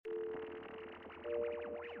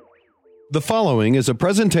The following is a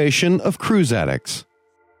presentation of Cruise Addicts.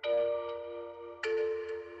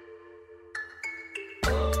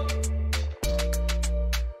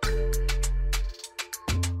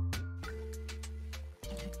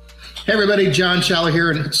 Hey everybody, John Schaller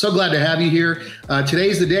here, and so glad to have you here.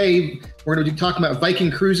 Today's the day we're going to be talking about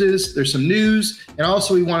Viking cruises. There's some news, and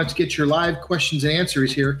also we wanted to get your live questions and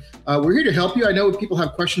answers here. We're here to help you. I know people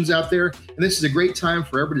have questions out there, and this is a great time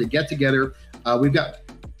for everybody to get together. We've got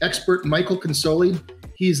expert Michael Consoli.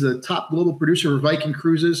 He's the top global producer for Viking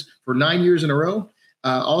cruises for 9 years in a row.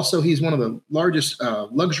 Also, he's one of the largest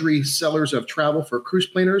luxury sellers of travel for cruise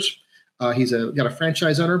planers. He's got a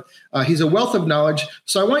franchise owner. He's a wealth of knowledge.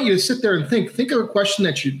 So I want you to sit there and think of a question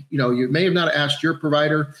that you may have not asked your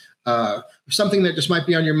provider, something that just might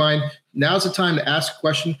be on your mind. Now's the time to ask a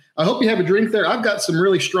question. I hope you have a drink there. I've got some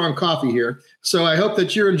really strong coffee here. So I hope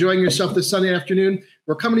that you're enjoying yourself this Sunday afternoon.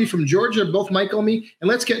 We're coming to you from Georgia, both Michael and me. And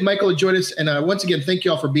let's get Michael to join us. And once again, thank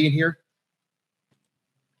you all for being here.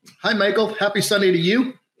 Hi, Michael. Happy Sunday to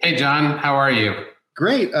you. Hey, John. How are you?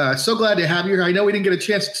 Great. So glad to have you here. I know we didn't get a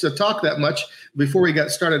chance to talk that much before we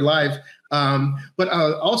got started live. But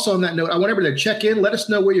also on that note, I want everybody to check in. Let us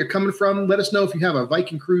know where you're coming from. Let us know if you have a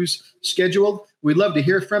Viking cruise scheduled. We'd love to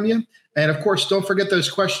hear from you. And of course, don't forget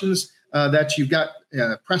those questions that you've got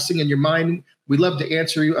pressing in your mind. We'd love to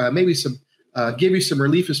answer you, maybe give you some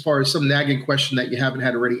relief as far as some nagging question that you haven't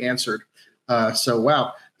had already answered.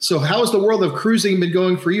 Wow. So how has the world of cruising been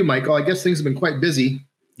going for you, Michael? I guess things have been quite busy.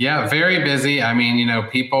 Yeah, very busy. I mean,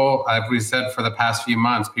 people, as we said for the past few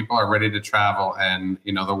months, people are ready to travel, and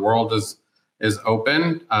the world is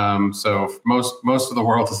open. So most of the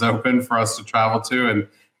world is open for us to travel to,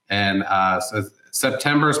 and so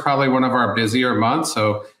September is probably one of our busier months.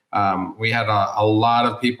 So we had a lot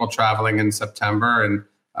of people traveling in September,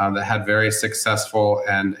 and that had very successful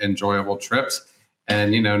and enjoyable trips.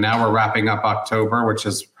 And now we're wrapping up October, which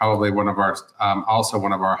is probably one of our also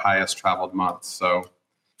one of our highest traveled months. So.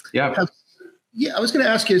 Yeah. I was going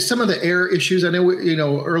to ask you some of the air issues. I know,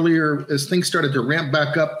 earlier as things started to ramp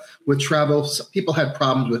back up with travel, people had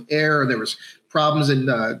problems with air, and there was problems in,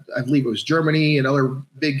 I believe it was Germany and other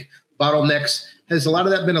big bottlenecks. Has a lot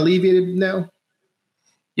of that been alleviated now?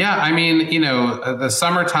 Yeah. I mean, the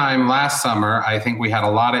summertime last summer, I think we had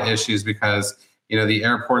a lot of issues because, the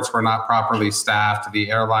airports were not properly staffed.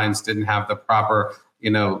 The airlines didn't have the proper,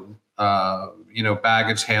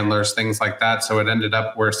 baggage handlers, things like that. So it ended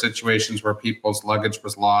up where situations where people's luggage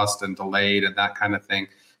was lost and delayed and that kind of thing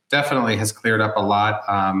definitely has cleared up a lot.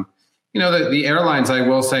 The airlines, I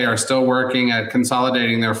will say, are still working at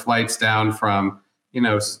consolidating their flights down from,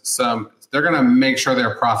 they're going to make sure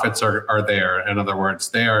their profits are there. In other words,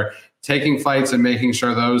 they are taking flights and making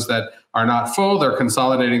sure those that are not full, they're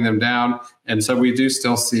consolidating them down. And so we do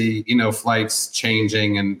still see, flights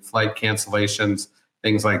changing and flight cancellations,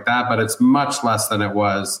 things like that, but it's much less than it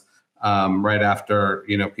was right after,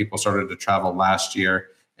 people started to travel last year.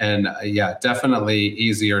 And definitely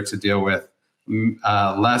easier to deal with,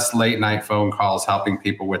 less late night phone calls helping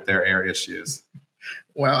people with their air issues.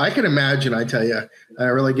 Well, I can imagine, I tell you, I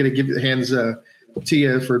really got to give the hands to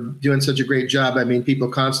you for doing such a great job. I mean, people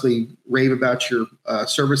constantly rave about your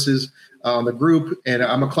services on the group, and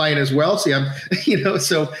I'm a client as well. See,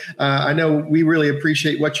 I know we really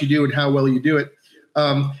appreciate what you do and how well you do it.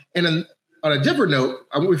 And on a different note,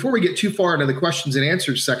 before we get too far into the questions and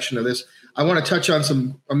answers section of this, I want to touch on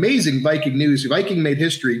some amazing Viking news. Viking made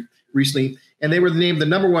history recently, and they were named the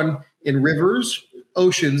 #1 in rivers,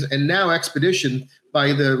 oceans, and now expedition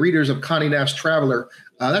by the readers of Condé Nast Traveler.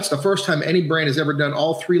 That's the first time any brand has ever done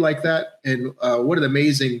all three like that. And what an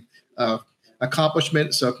amazing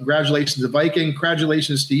accomplishment. So congratulations to Viking.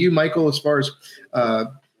 Congratulations to you, Michael, as far as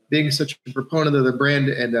being such a proponent of the brand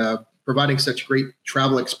and providing such great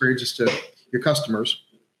travel experiences to your customers.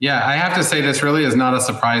 Yeah, I have to say this really is not a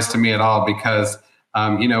surprise to me at all because,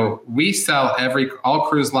 we sell all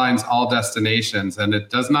cruise lines, all destinations, and it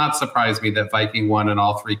does not surprise me that Viking won in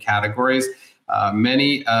all three categories.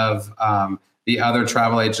 Many of the other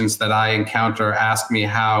travel agents that I encounter ask me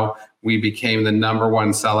how we became the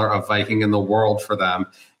 #1 seller of Viking in the world for them.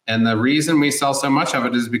 And the reason we sell so much of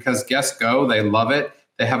it is because guests go, they love it.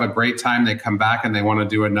 They have a great time. They come back and they want to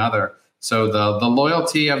do another. So the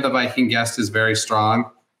loyalty of the Viking guest is very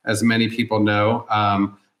strong, as many people know.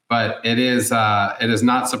 But it is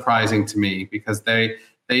not surprising to me because they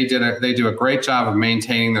do a great job of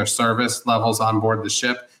maintaining their service levels on board the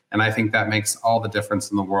ship, and I think that makes all the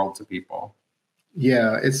difference in the world to people.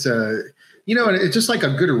 Yeah, it's and it's just like a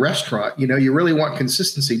good restaurant. You really want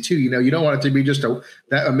consistency too. You don't want it to be just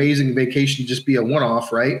that amazing vacation, just be a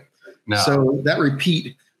one-off, right? No. So that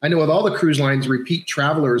repeat I know with all the cruise lines, repeat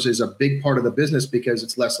travelers is a big part of the business because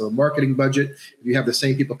it's less of a marketing budget. You have the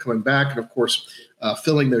same people coming back and, of course,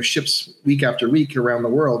 filling their ships week after week around the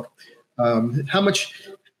world. How much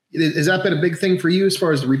has that been a big thing for you as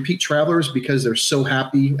far as the repeat travelers because they're so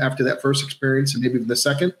happy after that first experience and maybe the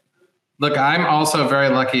second? Look, I'm also very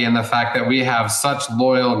lucky in the fact that we have such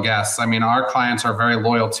loyal guests. I mean, our clients are very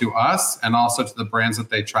loyal to us and also to the brands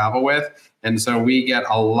that they travel with. And so we get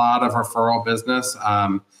a lot of referral business.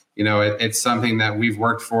 It's something that we've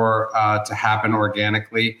worked for to happen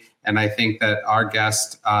organically. And I think that our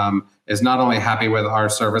guest is not only happy with our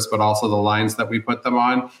service, but also the lines that we put them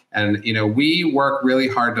on. And, we work really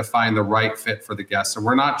hard to find the right fit for the guests. So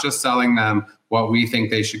we're not just selling them what we think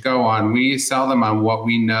they should go on. We sell them on what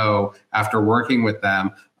we know after working with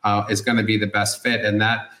them is going to be the best fit. And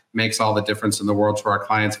that makes all the difference in the world to our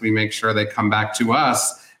clients. We make sure they come back to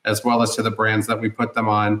us as well as to the brands that we put them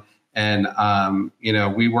on. And,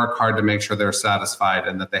 we work hard to make sure they're satisfied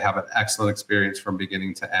and that they have an excellent experience from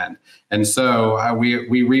beginning to end. And so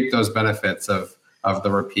we reap those benefits of the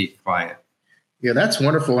repeat client. Yeah, that's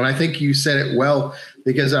wonderful. And I think you said it well,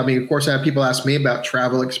 because, of course, I have people ask me about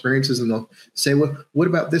travel experiences and they'll say, well, what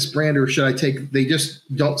about this brand, or should I they just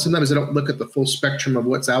don't, sometimes they don't look at the full spectrum of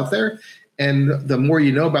what's out there. And the more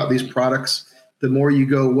you know about these products, the more you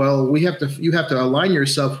go, well, you have to align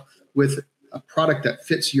yourself with a product that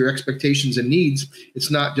fits your expectations and needs. It's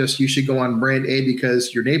not just you should go on brand A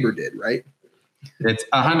because your neighbor did, right? It's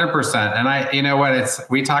 100%. And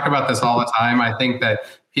we talk about this all the time. I think that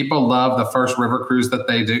people love the first river cruise that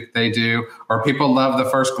they do, or people love the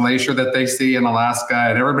first glacier that they see in Alaska.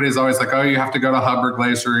 And everybody's always like, oh, you have to go to Hubbard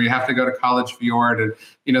Glacier, or you have to go to College Fjord. And,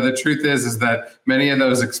 the truth is that many of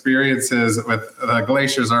those experiences with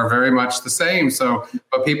glaciers are very much the same.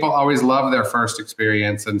 But people always love their first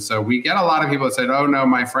experience. And so we get a lot of people that say, oh, no,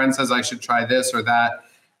 my friend says I should try this or that.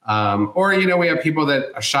 We have people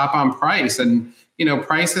that shop on price, and,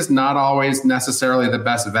 price is not always necessarily the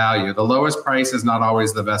best value. The lowest price is not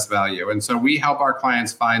always the best value. And so we help our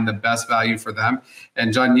clients find the best value for them.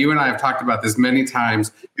 And John, you and I have talked about this many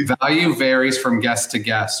times. Value varies from guest to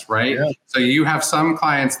guest, right? Yeah. So you have some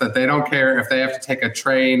clients that they don't care if they have to take a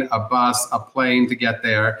train, a bus, a plane to get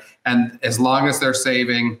there. And as long as they're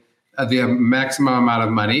saving the maximum amount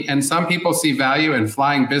of money. And some people see value in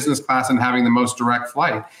flying business class and having the most direct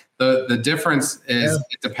flight. The difference is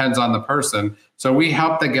It depends on the person. So we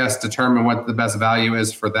help the guests determine what the best value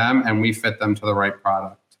is for them, and we fit them to the right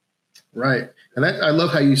product. Right. And I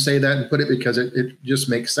love how you say that and put it, because it just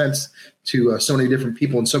makes sense to so many different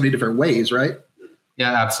people in so many different ways, right?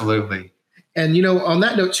 Yeah, absolutely. And, on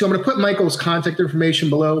that note, too, I'm going to put Michael's contact information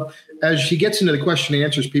below. As he gets into the question and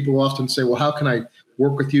answers, people will often say, well, how can I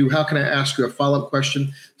work with you? How can I ask you a follow-up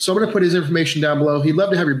question? So I'm going to put his information down below. He'd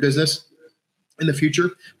love to have your business in the future,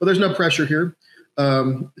 but there's no pressure here.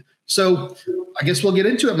 So I guess we'll get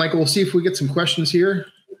into it, Michael. We'll see if we get some questions here.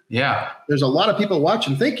 Yeah. There's a lot of people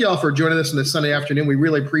watching. Thank you all for joining us on this Sunday afternoon. We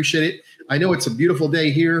really appreciate it. I know it's a beautiful day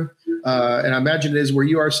here, and I imagine it is where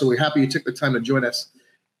you are, so we're happy you took the time to join us.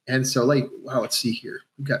 And so, let's see here.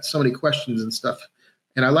 We've got so many questions and stuff.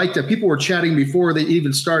 And I like that people were chatting before they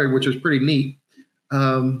even started, which was pretty neat.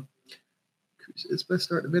 It's best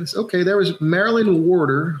start in minutes. Okay, there was Marilyn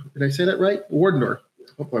Warder. Did I say that right? Wardner.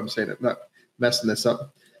 Hope I'm saying it, not messing this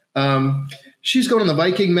up. She's going on the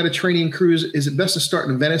Viking Mediterranean cruise. Is it best to start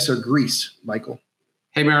in Venice or Greece, Michael?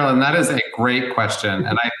 Hey, Marilyn, that is a great question.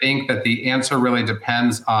 And I think that the answer really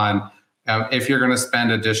depends on if you're going to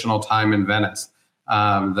spend additional time in Venice.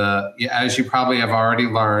 As you probably have already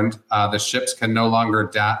learned, the ships can no longer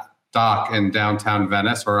dock in downtown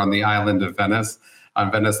Venice or on the island of Venice,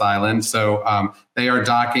 on Venice Island. So they are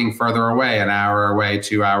docking further away, an hour away,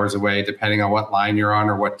 2 hours away, depending on what line you're on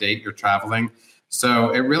or what date you're traveling. So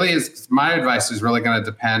it really is, my advice is really going to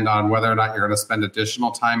depend on whether or not you're going to spend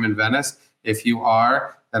additional time in Venice. If you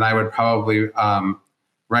are, then I would probably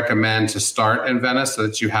recommend to start in Venice so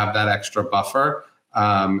that you have that extra buffer.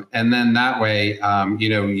 And then that way,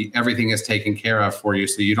 everything is taken care of for you.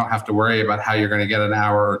 So you don't have to worry about how you're going to get an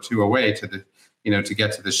hour or two away to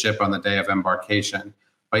get to the ship on the day of embarkation.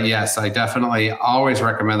 But yes, I definitely always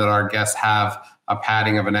recommend that our guests have a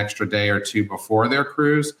padding of an extra day or two before their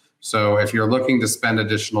cruise. So if you're looking to spend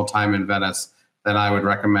additional time in Venice, then I would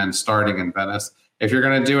recommend starting in Venice. If you're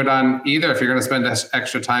going to do it if you're going to spend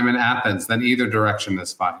extra time in Athens, then either direction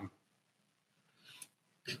is fine.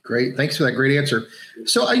 Great. Thanks for that great answer.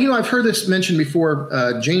 So, I've heard this mentioned before.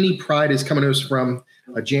 Janie Pride is coming to us from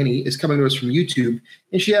YouTube.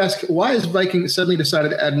 And she asked, why has Viking suddenly decided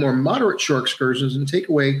to add more moderate shore excursions and take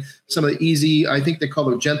away some of the easy, I think they call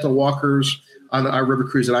them gentle walkers, on our river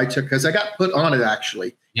cruise that I took because I got put on it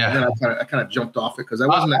actually. Yeah. And then I kind of jumped off it because I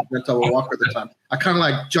wasn't that gentle a walker at the time. I kind of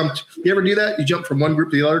like jumped. You ever do that? You jump from one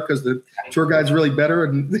group to the other because the tour guide's really better.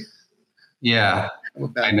 And yeah,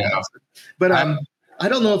 I know. Answer. But I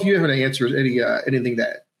don't know if you have any answers, anything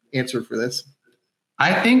to answer for this.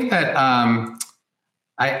 I think that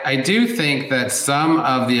I do think that some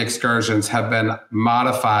of the excursions have been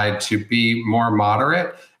modified to be more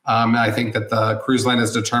moderate. I think that the cruise line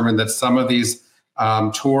has determined that some of these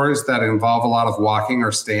tours that involve a lot of walking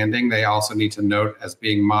or standing, they also need to note as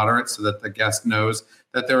being moderate so that the guest knows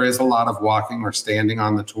that there is a lot of walking or standing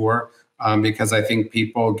on the tour. Because I think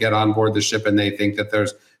people get on board the ship and they think that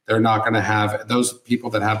they're not going to have those people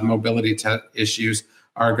that have mobility issues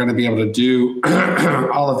are going to be able to do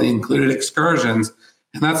all of the included excursions.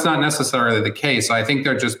 And that's not necessarily the case. So I think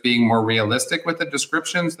they're just being more realistic with the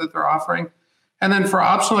descriptions that they're offering. And then for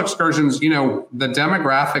optional excursions, the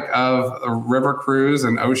demographic of a river cruise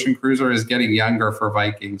and ocean cruiser is getting younger for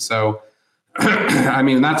Viking. So, I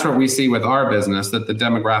mean, that's what we see with our business, that the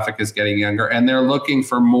demographic is getting younger and they're looking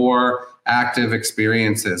for more active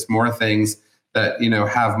experiences, more things that,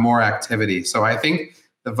 have more activity. So I think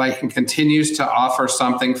the Viking continues to offer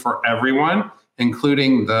something for everyone,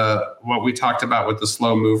 including what we talked about with the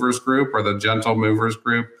slow movers group or the gentle movers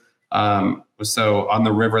group. So on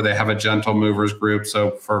the river, they have a gentle movers group.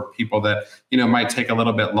 So for people that, might take a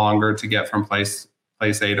little bit longer to get from place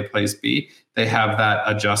A to place B, they have that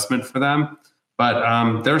adjustment for them.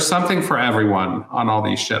 But there's something for everyone on all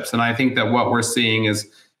these ships. And I think that what we're seeing is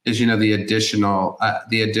the addition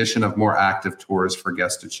of more active tours for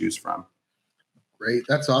guests to choose from. Great.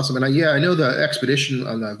 That's awesome. And I know the expedition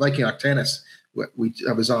on the Viking Octanus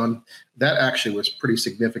I was on, that actually was pretty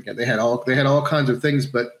significant. They had all kinds of things,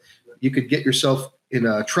 but you could get yourself in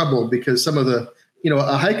trouble because some of the,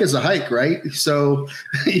 a hike is a hike, right? So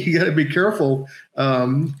you got to be careful.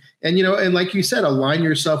 And like you said, align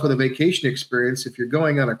yourself with a vacation experience. If you're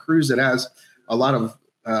going on a cruise that has a lot of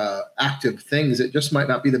active things, it just might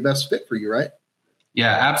not be the best fit for you, right?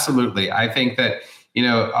 Yeah, absolutely. I think that,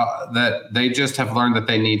 that they just have learned that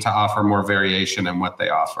they need to offer more variation in what they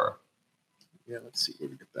offer. Yeah, let's see where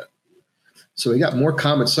we get that. So we got more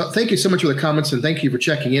comments. So thank you so much for the comments and thank you for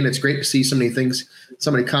checking in. It's great to see so many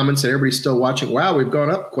comments and everybody's still watching. Wow, we've gone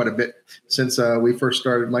up quite a bit since we first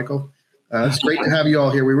started, Michael. It's great to have you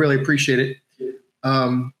all here. We really appreciate it.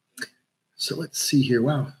 So let's see here.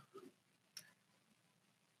 Wow.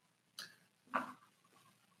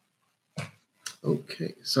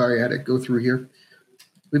 Okay, sorry, I had to go through here.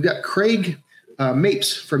 We've got Craig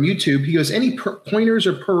Mapes from YouTube. He goes, any pointers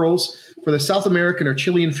or pearls for the South American or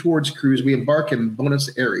Chilean Fjords cruise we embark in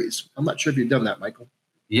Buenos Aires? I'm not sure if you've done that, Michael.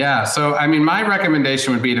 Yeah, so I mean, my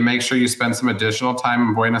recommendation would be to make sure you spend some additional time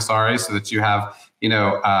in Buenos Aires so that you have,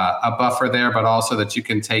 a buffer there, but also that you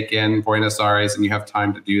can take in Buenos Aires and you have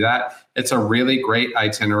time to do that. It's a really great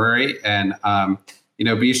itinerary and,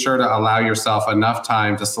 be sure to allow yourself enough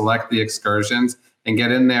time to select the excursions and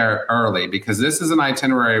get in there early because this is an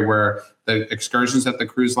itinerary where the excursions that the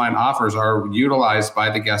cruise line offers are utilized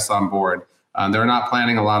by the guests on board. They're not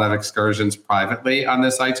planning a lot of excursions privately on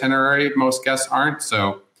this itinerary. Most guests aren't.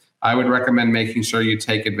 So I would recommend making sure you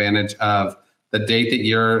take advantage of the date that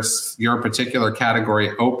your particular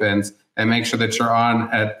category opens and make sure that you're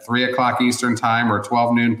on at 3:00 Eastern time or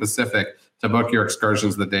 12 noon Pacific to book your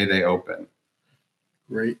excursions the day they open.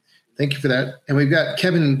 Great. Thank you for that. And we've got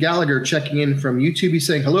Kevin Gallagher checking in from YouTube. He's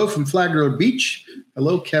saying hello from Flagler Beach.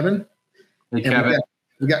 Hello, Kevin. Hey, Kevin.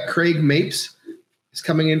 We got Craig Mapes. He's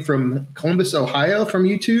coming in from Columbus, Ohio from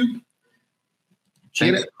YouTube.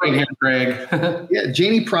 Thanks for being here, Craig. Yeah,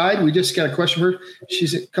 Janie Pride. We just got a question for her.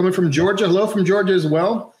 She's coming from Georgia. Hello from Georgia as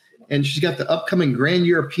well. And she's got the upcoming Grand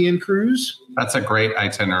European Cruise. That's a great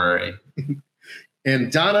itinerary.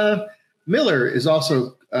 And Donna Miller is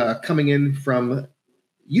also coming in from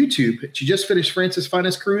YouTube. She just finished France's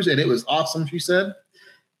Finest Cruise, and it was awesome, she said.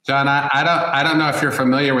 John, I don't know if you're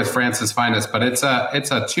familiar with France's Finest, but it's a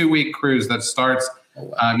 2-week cruise that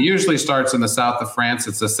usually starts in the south of France.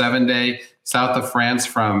 It's a 7-day south of France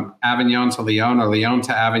from Avignon to Lyon or Lyon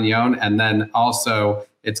to Avignon. And then also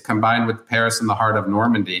it's combined with Paris in the heart of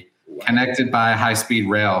Normandy, connected by high-speed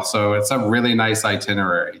rail. So it's a really nice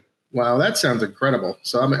itinerary. Wow, that sounds incredible.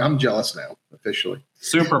 So I'm jealous now, officially.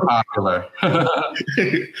 Super popular.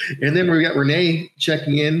 And then we got Renee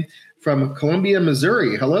checking in from Columbia,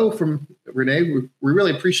 Missouri. Hello from Renee. We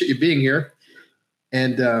really appreciate you being here.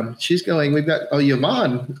 And she's going, we've got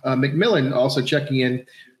Yvonne McMillan also checking in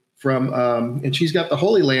from, and she's got the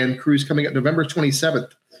Holy Land cruise coming up November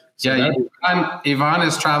 27th. So yeah, Yvonne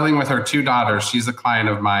is traveling with her 2 daughters. She's a client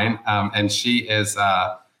of mine, and she is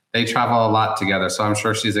they travel a lot together. So I'm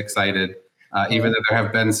sure she's excited. Even though there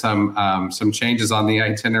have been some changes on the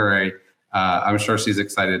itinerary, I'm sure she's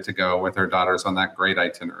excited to go with her daughters on that great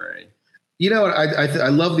itinerary. You know, I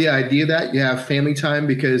love the idea that you have family time,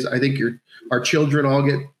 because I think our children all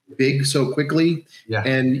get big so quickly,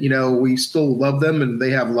 and you know, we still love them and they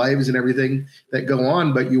have lives and everything that go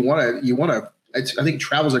on. But you want to. I think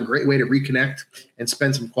travel is a great way to reconnect and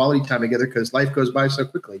spend some quality time together, because life goes by so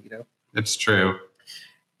quickly. You know, it's true.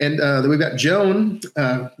 And then we've got Joan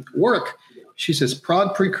Warwick. She says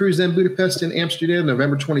Prague pre-cruise, then Budapest and Amsterdam,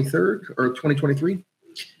 November 23rd or 2023.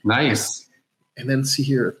 Nice. And then see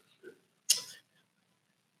here.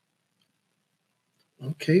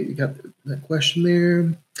 Okay, we got that question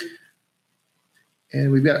there.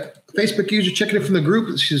 And we've got a Facebook user checking in from the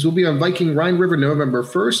group. She says, we'll be on Viking Rhine River November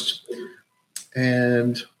 1st.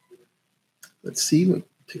 And let's see,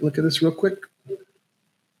 take a look at this real quick.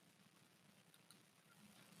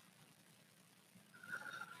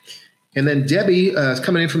 And then Debbie is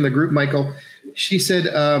coming in from the group, Michael. She said,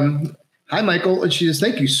 hi, Michael. And she says,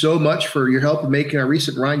 thank you so much for your help in making our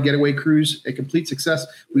recent Rhine getaway cruise a complete success.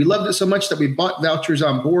 We loved it so much that we bought vouchers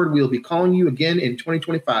on board. We'll be calling you again in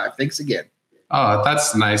 2025. Thanks again. Oh,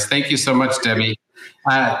 that's nice. Thank you so much, Debbie.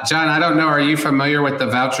 John, I don't know, are you familiar with the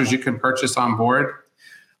vouchers you can purchase on board?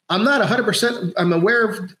 I'm not 100%. I'm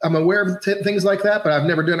aware of things like that, but I've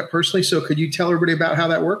never done it personally. So could you tell everybody about how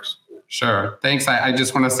that works? Sure. Thanks. I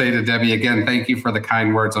just want to say to Debbie again, thank you for the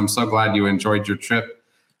kind words. I'm so glad you enjoyed your trip.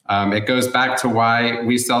 It goes back to why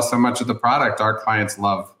we sell so much of the product. Our clients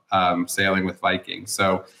love sailing with Viking.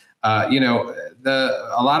 So, you know,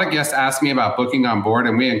 a lot of guests ask me about booking on board,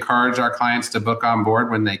 and we encourage our clients to book on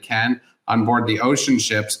board when they can. On board the ocean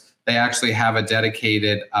ships, they actually have a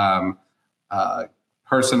dedicated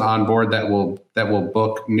person on board that will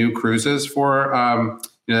book new cruises for.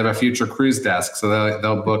 They have a future cruise desk, so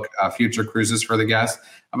they'll book future cruises for the guests.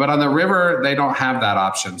 But on the river, they don't have that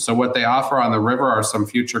option. So what they offer on the river are some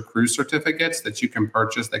future cruise certificates that you can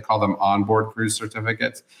purchase. They call them onboard cruise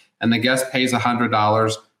certificates. And the guest pays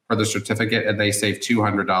 $100 for the certificate, and they save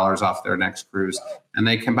 $200 off their next cruise. And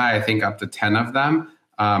they can buy, I think, up to 10 of them.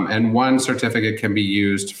 And one certificate can be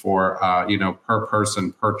used for, per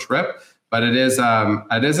person per trip. But it is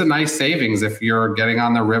a nice savings if you're getting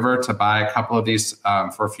on the river to buy a couple of these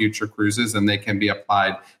for future cruises, and they can be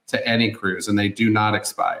applied to any cruise, and they do not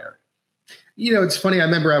expire. You know, it's funny. I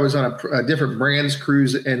remember I was on a different brands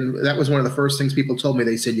cruise, and that was one of the first things people told me.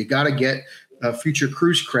 They said, you got to get a future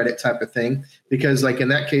cruise credit type of thing, because like in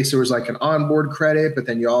that case, there was like an onboard credit, but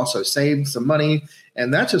then you also saved some money.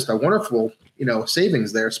 And that's just a wonderful,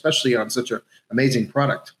 savings there, especially on such an amazing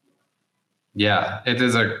product. Yeah, it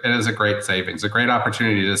is a great savings, a great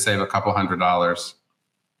opportunity to save a couple $100.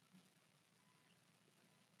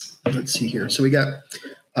 Let's see here. So we got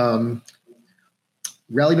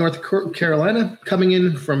Raleigh, North Carolina coming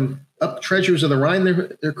in from up Treasures of the Rhine.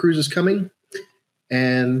 Their cruise is coming.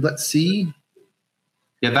 And let's see.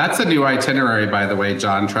 Yeah, that's a new itinerary, by the way,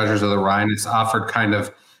 John, Treasures of the Rhine. It's offered kind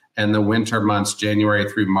of in the winter months,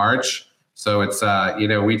 January through March. So it's,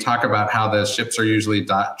 we talk about how the ships are usually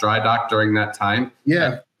dry docked during that time.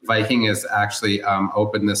 Yeah. Viking has actually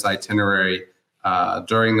opened this itinerary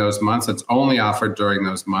during those months. It's only offered during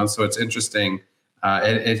those months. So it's interesting.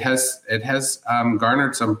 It has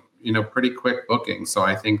garnered some, pretty quick bookings. So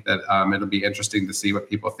I think that it'll be interesting to see what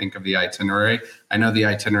people think of the itinerary. I know the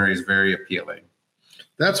itinerary is very appealing.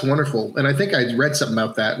 That's wonderful. And I think I read something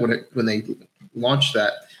about that when they launched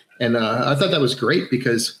that. And I thought that was great,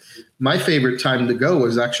 because my favorite time to go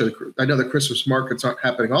was actually, I know the Christmas markets aren't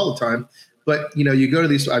happening all the time, but you go to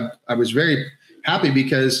these, I was very happy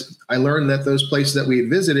because I learned that those places that we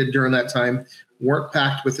had visited during that time weren't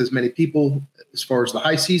packed with as many people as far as the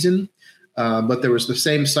high season, but there was the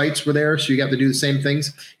same sites were there. So you got to do the same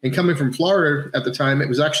things. And coming from Florida at the time, it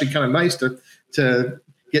was actually kind of nice to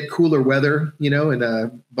get cooler weather,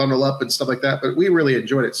 and bundle up and stuff like that. But we really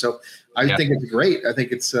enjoyed it. So I think it's great. I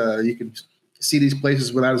think it's you can see these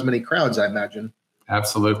places without as many crowds, I imagine.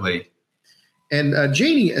 Absolutely. And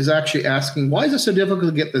Janie is actually asking, why is it so difficult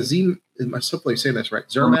to get the am I hopefully saying this right?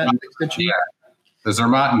 Zermatt extension? Yeah. The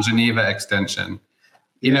Zermatt and Geneva extension.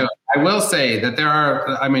 I will say that there are,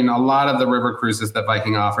 a lot of the river cruises that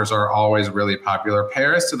Viking offers are always really popular.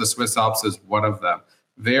 Paris to the Swiss Alps is one of them.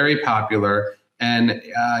 Very popular. And,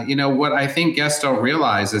 what I think guests don't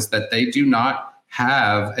realize is that they do not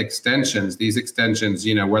have extensions. These extensions,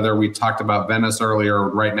 whether we talked about Venice earlier, or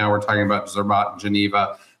right now we're talking about Zermatt and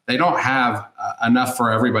Geneva, they don't have enough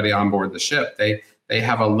for everybody on board the ship. They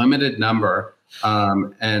have a limited number.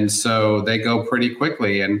 And so they go pretty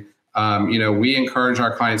quickly. And We encourage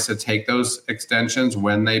our clients to take those extensions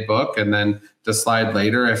when they book and then decide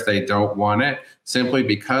later if they don't want it, simply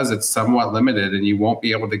because it's somewhat limited and you won't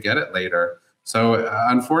be able to get it later. So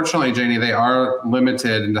unfortunately, Janie, they are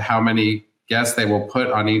limited into how many guests they will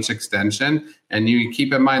put on each extension. And you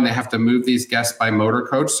keep in mind, they have to move these guests by motor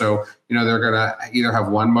coach. So, they're going to either have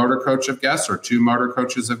one motor coach of guests or two motor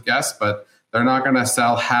coaches of guests, but they're not going to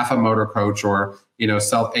sell half a motor coach or,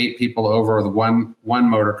 sell 8 people over the one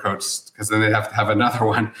motor coach, because then they have to have another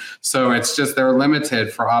one. So it's just, they're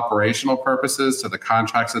limited for operational purposes to the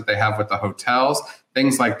contracts that they have with the hotels,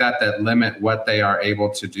 things like that, that limit what they are able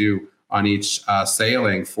to do on each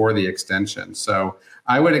sailing for the extension. So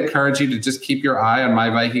I would encourage you to just keep your eye on My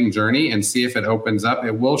Viking Journey and see if it opens up.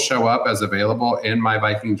 It will show up as available in My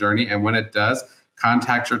Viking Journey. And when it does,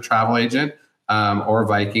 contact your travel agent or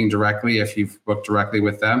Viking directly if you've booked directly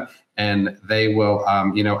with them, and they will,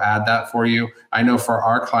 add that for you. I know for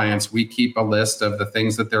our clients, we keep a list of the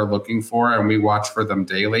things that they're looking for, and we watch for them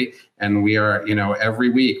daily. And we are, every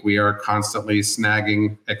week, we are constantly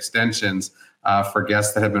snagging extensions for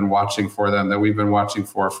guests that have been watching for them, that we've been watching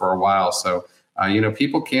for a while. So,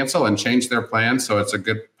 people cancel and change their plans. So it's a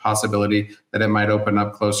good possibility that it might open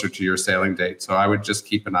up closer to your sailing date. So I would just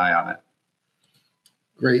keep an eye on it.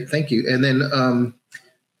 Great. Thank you. And then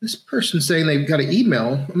this person saying they've got an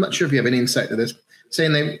email. I'm not sure if you have any insight to this,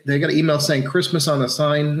 saying they got an email saying Christmas on the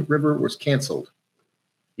Seine River was canceled.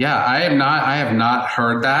 Yeah, I have not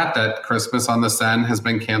heard that Christmas on the Seine has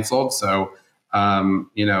been canceled. So, I'm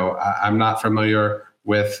not familiar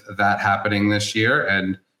with that happening this year.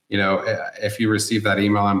 And, if you received that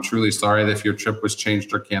email, I'm truly sorry that if your trip was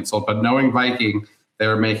changed or canceled. But knowing Viking,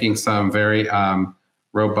 they're making some very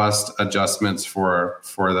robust adjustments for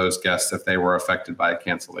those guests if they were affected by a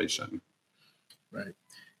cancellation. Right.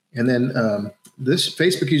 And then this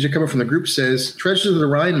Facebook user coming from the group says, Treasures of the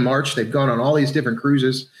Rhine March. They've gone on all these different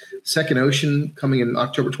cruises. Second Ocean coming in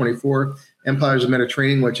October 24. Empires of the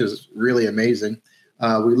Mediterranean, which is really amazing.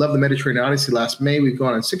 We love the Mediterranean Odyssey last May. We've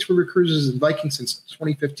gone on 6 river cruises in Viking since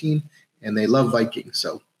 2015, and they love Viking.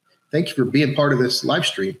 So thank you for being part of this live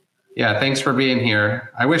stream. Yeah, thanks for being here.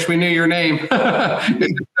 I wish we knew your name.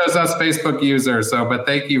 It shows us Facebook users. But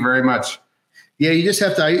thank you very much. Yeah, you just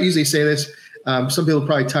have to, I usually say this, some people are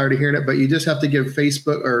probably tired of hearing it, but you just have to give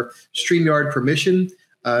Facebook or StreamYard permission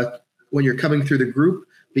when you're coming through the group,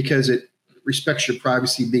 because it respects your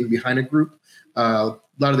privacy being behind a group. A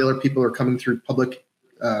lot of the other people are coming through public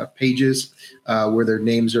pages where their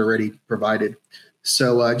names are already provided.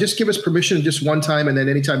 So just give us permission just one time, and then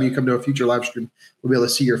anytime you come to a future live stream, we'll be able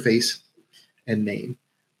to see your face and name.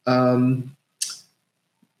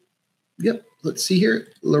 Yep, let's see here.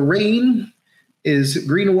 Lorraine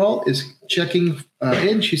Greenwald is checking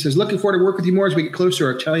in. She says, looking forward to work with you more as we get closer to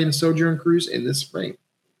our Italian Sojourn cruise in this spring.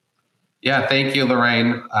 Yeah, thank you,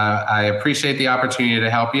 Lorraine. I appreciate the opportunity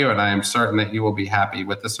to help you, and I am certain that you will be happy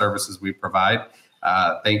with the services we provide.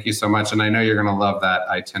 Thank you so much. And I know you're going to love that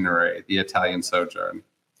itinerary, the Italian Sojourn.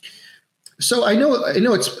 So I know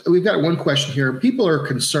we've got one question here. People are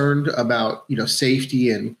concerned about,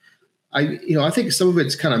 safety, and I think some of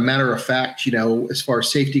it's kind of matter of fact, as far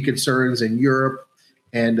as safety concerns in Europe.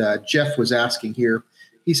 And Jeff was asking here,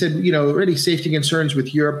 he said, already safety concerns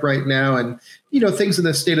with Europe right now, and, things in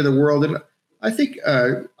the state of the world. And I think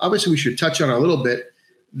obviously we should touch on a little bit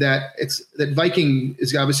that Viking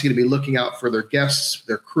is obviously going to be looking out for their guests,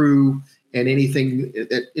 their crew, and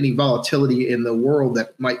any volatility in the world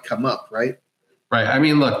that might come up, right? Right. I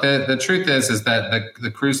mean, look, the truth is that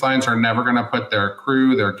the cruise lines are never going to put their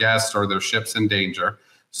crew, their guests, or their ships in danger.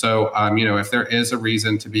 So, if there is a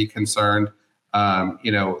reason to be concerned,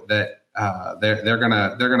 that they're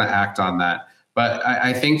gonna act on that. But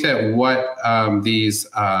I think that what these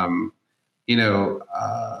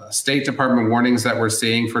State Department warnings that we're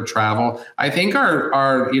seeing for travel, I think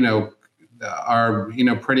are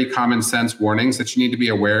pretty common sense warnings that you need to be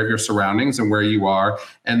aware of your surroundings and where you are.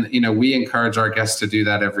 And, we encourage our guests to do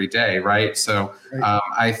that every day. Right. So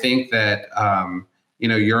I think that,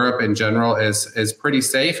 Europe in general is pretty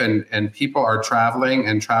safe, and people are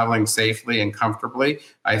traveling safely and comfortably.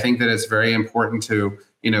 I think that it's very important to,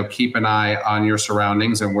 keep an eye on your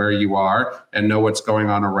surroundings and where you are and know what's going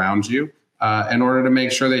on around you in order to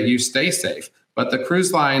make sure that you stay safe. But the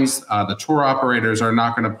cruise lines, the tour operators are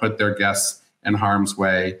not going to put their guests in harm's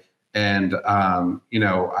way. And,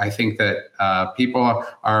 I think that people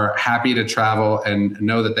are happy to travel and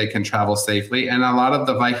know that they can travel safely. And a lot of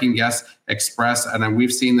the Viking guests express, and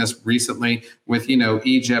we've seen this recently with,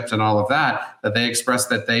 Egypt and all of that they express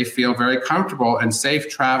that they feel very comfortable and safe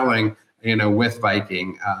traveling, with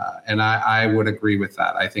Viking. And I would agree with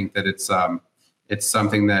that. I think that it's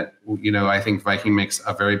something that, I think Viking makes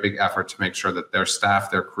a very big effort to make sure that their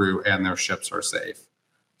staff, their crew, and their ships are safe.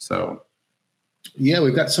 So, yeah,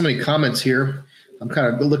 we've got so many comments here. I'm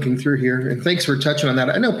kind of looking through here, and thanks for touching on that.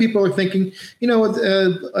 I know people are thinking,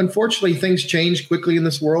 unfortunately, things change quickly in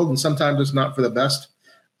this world, and sometimes it's not for the best.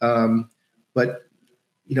 But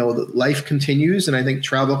life continues, and I think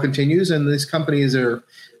travel continues, and these companies are,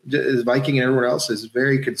 as Viking and everyone else, is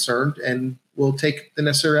very concerned and will take the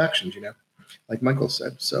necessary actions. Like Michael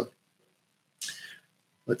said. So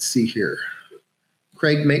let's see here.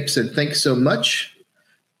 Craig Mapes said, "Thanks so much."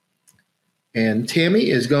 And Tammy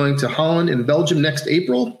is going to Holland and Belgium next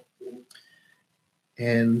April.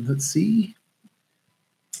 And let's see.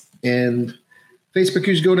 And Facebook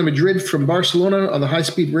users go to Madrid from Barcelona on the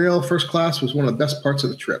high-speed rail. First class was one of the best parts of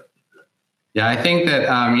the trip. Yeah, I think that,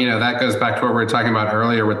 that goes back to what we were talking about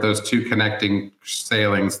earlier with those two connecting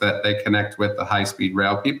sailings that they connect with the high-speed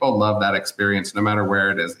rail. People love that experience no matter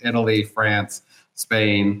where it is, Italy, France,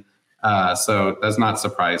 Spain. So it does not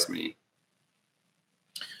surprise me.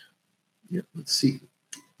 Yeah, let's see.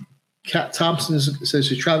 Kat Thompson says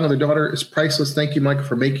she's traveling with her daughter. It's priceless. Thank you, Michael,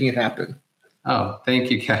 for making it happen. Oh,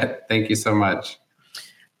 thank you, Kat. Thank you so much.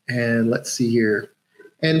 And let's see here.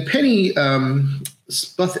 And Penny,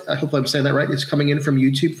 I hope I'm saying that right, is coming in from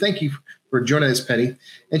YouTube. Thank you for joining us, Penny.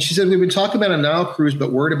 And she said, we've been talking about a Nile cruise,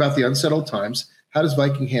 but worried about the unsettled times. How does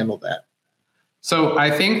Viking handle that? So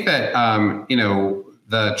I think that,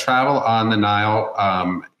 the travel on the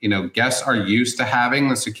Nile, guests are used to having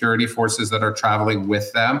the security forces that are traveling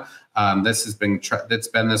with them. This has been it's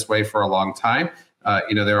been this way for a long time.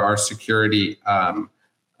 There are security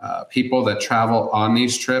people that travel on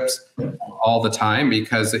these trips all the time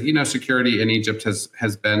because security in Egypt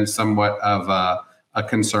has been somewhat of a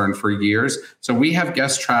concern for years. So we have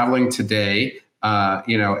guests traveling today, on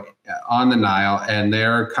the Nile, and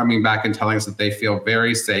they're coming back and telling us that they feel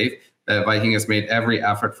very safe. That Viking has made every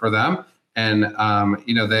effort for them. And,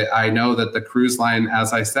 I know that the cruise line,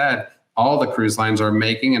 as I said, all the cruise lines are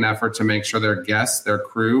making an effort to make sure their guests, their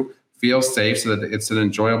crew feel safe so that it's an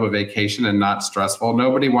enjoyable vacation and not stressful.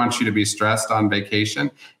 Nobody wants you to be stressed on vacation.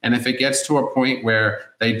 And if it gets to a point where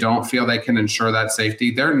they don't feel they can ensure that safety,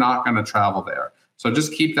 they're not going to travel there. So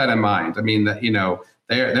just keep that in mind. I mean, that,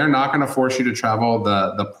 they're not going to force you to travel.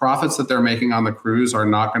 The profits that they're making on the cruise are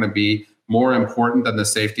not going to be more important than the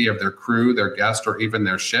safety of their crew, their guests, or even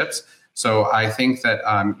their ships. So I think that,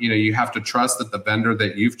 you have to trust that the vendor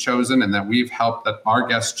that you've chosen and that we've helped that our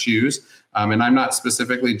guests choose. And I'm not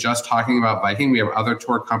specifically just talking about Viking. We have other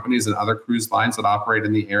tour companies and other cruise lines that operate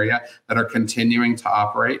in the area that are continuing to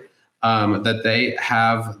operate, that they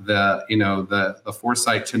have the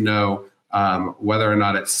foresight to know whether or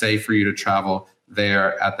not it's safe for you to travel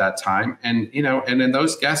there at that time. And then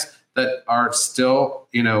those guests that are still,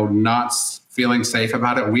 not feeling safe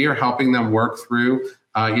about it, we are helping them work through,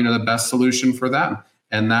 the best solution for them.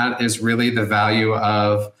 And that is really the value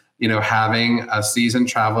of, having a seasoned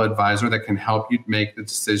travel advisor that can help you make the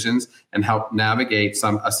decisions and help navigate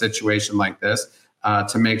a situation like this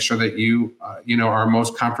to make sure that you, are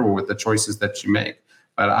most comfortable with the choices that you make.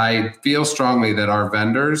 But I feel strongly that our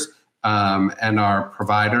vendors and our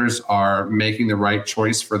providers are making the right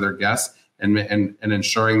choice for their guests and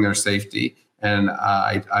ensuring their safety. And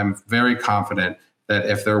I'm very confident that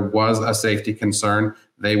if there was a safety concern,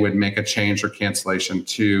 they would make a change or cancellation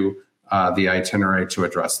to the itinerary to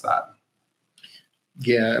address that.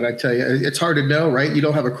 Yeah, and I tell you, it's hard to know, right? You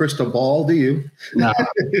don't have a crystal ball, do you? No.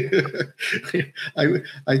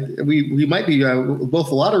 We might be both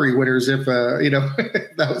lottery winners if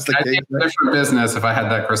that was the case. Different business if I had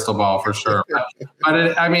that crystal ball for sure.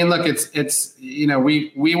 But look, it's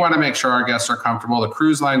we want to make sure our guests are comfortable. The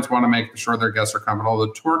cruise lines want to make sure their guests are comfortable.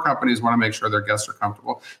 The tour companies want to make sure their guests are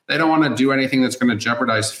comfortable. They don't want to do anything that's going to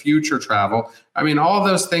jeopardize future travel. All of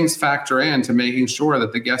those things factor into making sure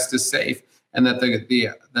that the guest is safe and that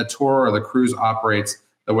the tour or the cruise operates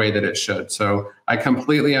the way that it should. So I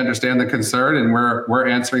completely understand the concern, and we're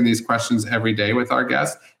answering these questions every day with our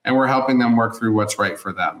guests, and we're helping them work through what's right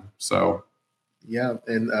for them. So, yeah,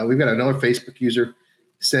 and we've got another Facebook user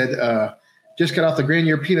said, just got off the Grand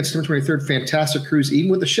European on September 23rd, fantastic cruise,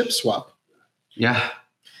 even with the ship swap. Yeah.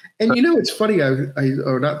 And it's funny, I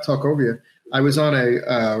not talk over you. I was on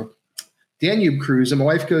a Danube cruise, and my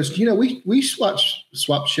wife goes, we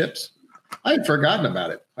swap ships. I had forgotten about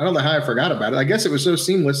it. I don't know how I forgot about it. I guess it was so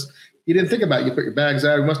seamless. You didn't think about it. You put your bags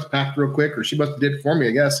out. You must have packed real quick, or she must have did it for me,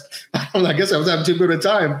 I guess. I don't know. I guess I was having too good a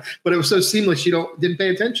time, but it was so seamless. You didn't pay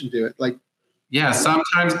attention to it. Yeah,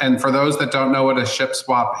 sometimes. And for those that don't know what a ship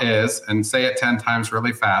swap is, and say it 10 times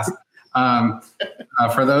really fast,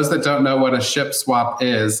 For those that don't know what a ship swap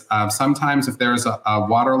is, sometimes if there's a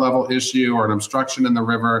water level issue or an obstruction in the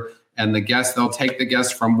river, and they'll take the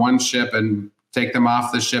guests from one ship and take them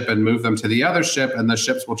off the ship and move them to the other ship, and the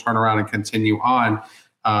ships will turn around and continue on.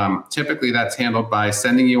 Typically, that's handled by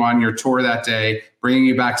sending you on your tour that day, bringing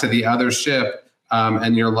you back to the other ship,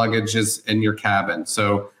 and your luggage is in your cabin.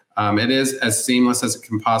 So it is as seamless as it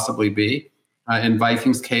can possibly be. In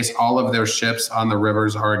Viking's case, all of their ships on the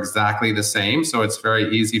rivers are exactly the same. So it's very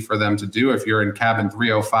easy for them to do. If you're in cabin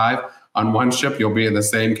 305 on one ship, you'll be in the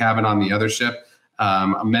same cabin on the other ship.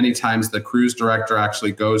 Many times the cruise director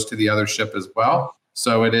actually goes to the other ship as well.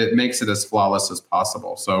 So it makes it as flawless as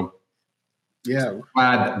possible. So yeah,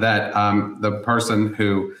 glad that the person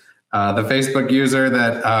who, the Facebook user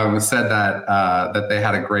that said that they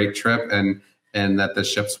had a great trip and that the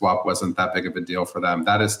ship swap wasn't that big of a deal for them.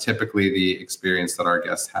 That is typically the experience that our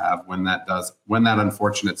guests have when that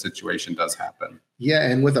unfortunate situation does happen. Yeah,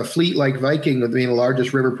 and with a fleet like Viking, with being the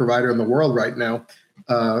largest river provider in the world right now,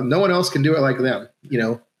 no one else can do it like them,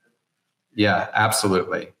 Yeah,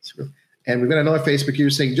 absolutely. And we've got another Facebook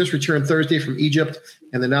user saying, just returned Thursday from Egypt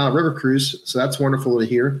and the Nile River cruise. So that's wonderful to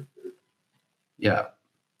hear. Yeah.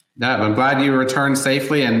 Yeah, I'm glad you returned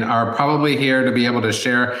safely and are probably here to be able to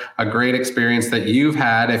share a great experience that you've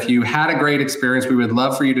had. If you had a great experience, we would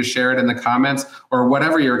love for you to share it in the comments, or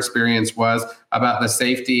whatever your experience was about the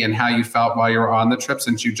safety and how you felt while you were on the trip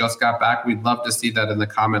since you just got back. We'd love to see that in the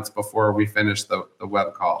comments before we finish the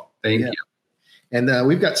web call. Thank you. And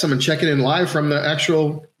we've got someone checking in live from the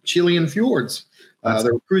actual Chilean fjords.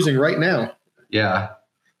 They're cruising right now. Yeah.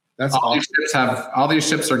 That's awesome. All these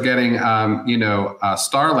ships are getting,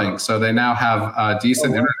 Starlink, so they now have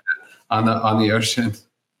decent internet on the ocean.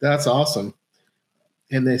 That's awesome.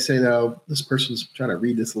 And they say, this person's trying to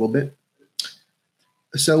read this a little bit.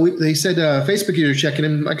 So they said, Facebook user checking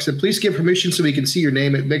in. Like I said, please give permission so we can see your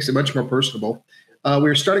name. It makes it much more personable.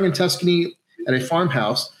 We're starting in Tuscany at a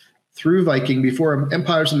farmhouse through Viking before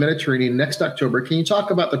Empires in the Mediterranean next October. Can you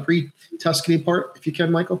talk about the pre-Tuscany part, if you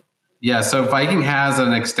can, Michael? Yeah, so Viking has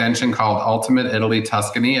an extension called Ultimate Italy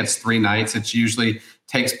Tuscany. It's 3 nights. It usually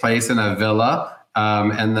takes place in a villa.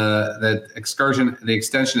 And the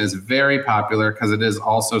extension is very popular because it is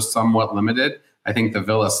also somewhat limited. I think the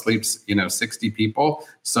villa sleeps, 60 people.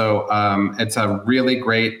 So it's a really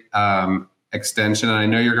great extension, and I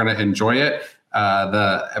know you're going to enjoy it.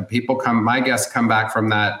 My guests come back from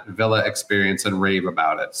that villa experience and rave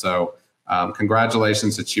about it. So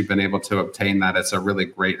congratulations that you've been able to obtain that. It's a really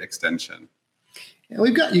great extension. Yeah,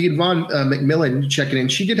 we've got Yvonne McMillan checking in.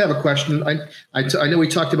 She did have a question. I know we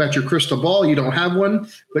talked about your crystal ball. You don't have one,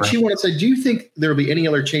 but She wanted to say, do you think there will be any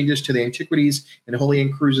other changes to the Antiquities and Holy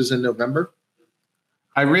Land cruises in November?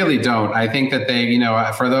 I really don't. I think that they,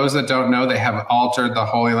 for those that don't know, they have altered the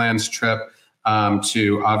Holy Lands trip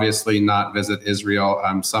to obviously not visit Israel,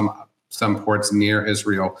 some ports near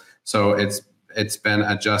Israel. So it's been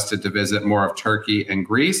adjusted to visit more of Turkey and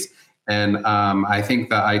Greece. And I think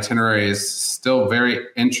the itinerary is still very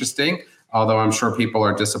interesting, although I'm sure people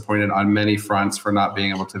are disappointed on many fronts for not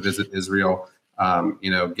being able to visit Israel,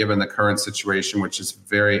 given the current situation, which is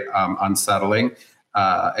very unsettling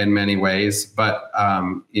in many ways. But,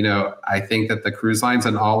 I think that the cruise lines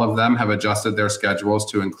and all of them have adjusted their schedules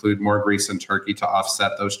to include more Greece and Turkey to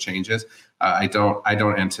offset those changes. I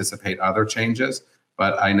don't anticipate other changes.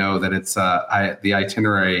 But I know that it's the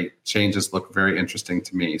itinerary changes look very interesting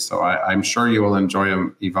to me. So I'm sure you will enjoy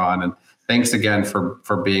them, Yvonne. And thanks again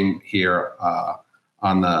for being here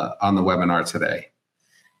on the webinar today.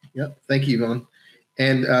 Yep. Thank you, Yvonne.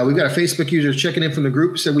 And we've got a Facebook user checking in from the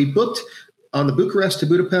group. So we booked on the Bucharest to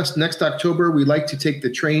Budapest next October. We'd like to take the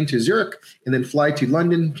train to Zurich and then fly to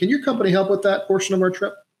London. Can your company help with that portion of our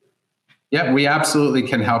trip? Yeah, we absolutely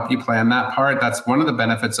can help you plan that part. That's one of the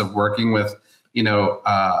benefits of working with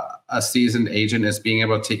a seasoned agent, is being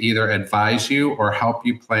able to either advise you or help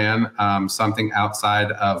you plan something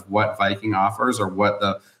outside of what Viking offers or what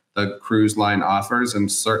the cruise line offers, and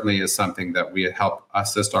certainly is something that we help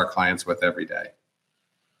assist our clients with every day.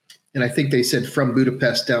 And I think they said from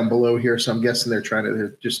Budapest down below here, so I'm guessing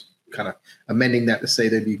they're just kind of amending that to say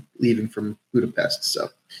they'd be leaving from Budapest. So.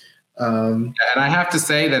 And I have to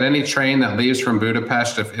say that any train that leaves from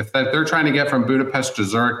Budapest, if they're trying to get from Budapest to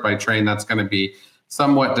Zurich by train, that's going to be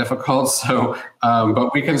somewhat difficult. So,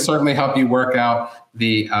 but we can certainly help you work out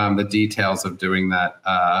the details of doing that.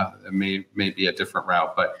 It may be a different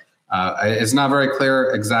route, but it's not very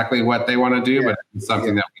clear exactly what they want to do, but it's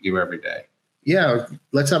something that we do every day. Yeah,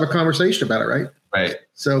 let's have a conversation about it, right? Right.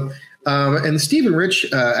 So, and Stephen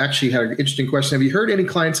Rich actually had an interesting question. Have you heard any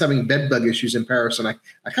clients having bed bug issues in Paris? And I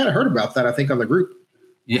kind of heard about that, I think, on the group.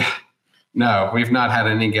 Yeah. No, we've not had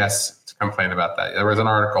any guests complain about that. There was an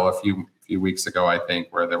article a few weeks ago, I think,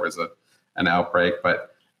 where there was an outbreak,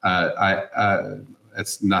 but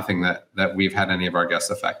it's nothing that we've had any of our guests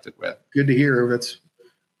affected with. Good to hear. That's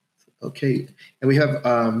okay. And we have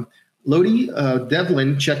Lodi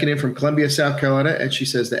Devlin checking in from Columbia, South Carolina, and she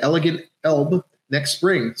says the Elegant Elb next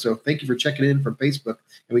spring. So thank you for checking in from Facebook,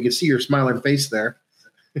 and we can see your smiling face there.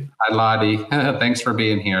 Hi, Lottie. Thanks for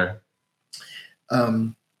being here.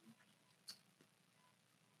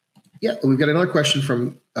 Yeah, we've got another question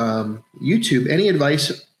from YouTube. Any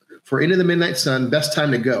advice for Into the Midnight Sun? Best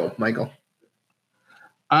time to go, Michael?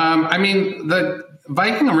 I mean, the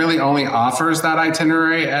Viking really only offers that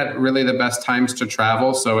itinerary at really the best times to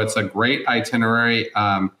travel. So it's a great itinerary.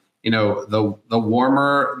 The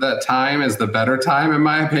warmer the time is the better time, in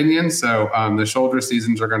my opinion. So the shoulder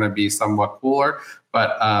seasons are going to be somewhat cooler,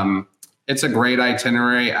 but it's a great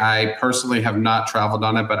itinerary. I personally have not traveled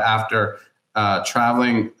on it, but after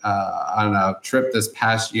traveling on a trip this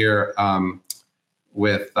past year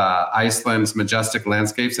with Iceland's majestic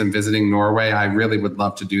landscapes and visiting Norway, I really would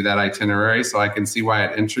love to do that itinerary. So I can see why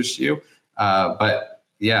it interests you. But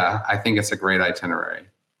yeah, I think it's a great itinerary.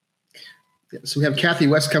 So we have Kathy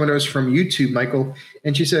West coming to us from YouTube, Michael,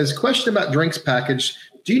 and she says, question about drinks package.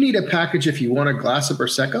 Do you need a package if you want a glass of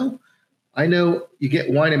Prosecco? I know you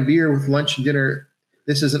get wine and beer with lunch and dinner.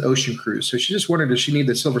 This is an ocean cruise. So she just wondered, does she need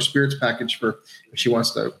the Silver Spirits package for if she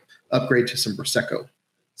wants to upgrade to some Prosecco?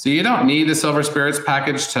 So you don't need the Silver Spirits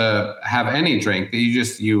package to have any drink.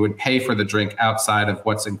 You would pay for the drink outside of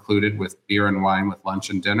what's included with beer and wine with lunch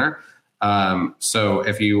and dinner. So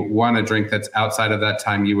if you want a drink that's outside of that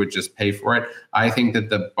time, you would just pay for it. I think that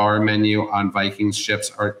the bar menu on Viking's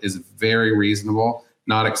ships is very reasonable,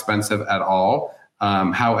 not expensive at all.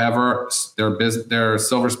 However, their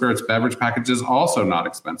Silver Spirits beverage package is also not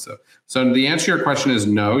expensive. So the answer to your question is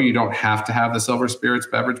no, you don't have to have the Silver Spirits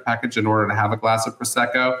beverage package in order to have a glass of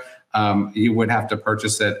Prosecco. You would have to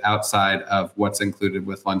purchase it outside of what's included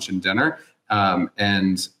with lunch and dinner. If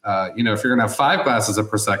you're going to have 5 glasses of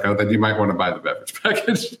Prosecco, then you might want to buy the beverage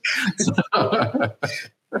package.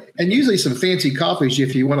 And usually some fancy coffees,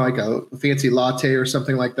 if you want like a fancy latte or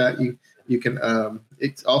something like that, you can,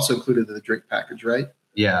 it's also included in the drink package, right?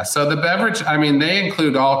 Yeah. So the beverage, they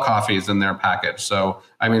include all coffees in their package. So,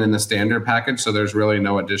 in the standard package, so there's really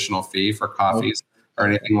no additional fee for coffees or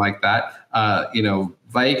anything like that.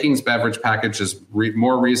 Viking's beverage package is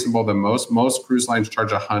more reasonable than most. Most cruise lines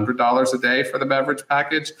charge $100 a day for the beverage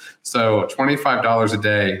package. So $25 a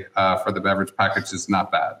day for the beverage package is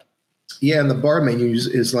not bad. Yeah. And the bar menu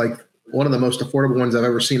is like one of the most affordable ones I've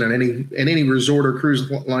ever seen on any resort or cruise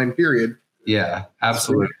line period. Yeah,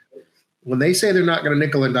 absolutely. So when they say they're not going to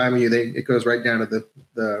nickel and dime you, it goes right down to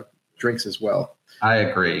the drinks as well. I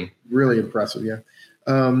agree. Really impressive. Yeah.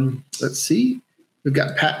 Let's see. We've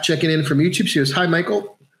got Pat checking in from YouTube. She goes, hi,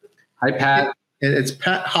 Michael. Hi, Pat. And it's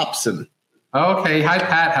Pat Hobson. Okay. Hi,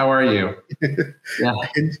 Pat. How are you? Yeah.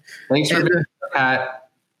 Thanks for being here, Pat.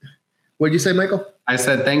 What did you say, Michael? I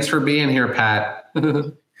said, thanks for being here, Pat.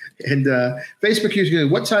 And Facebook user,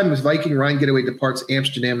 what time is Viking Rhine Getaway departs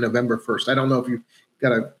Amsterdam November 1st? I don't know if you've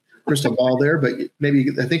got a crystal ball there, but maybe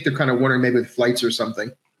I think they're kind of wondering maybe with flights or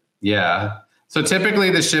something. Yeah. So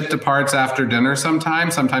typically the ship departs after dinner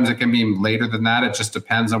sometimes. Sometimes it can be later than that. It just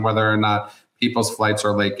depends on whether or not people's flights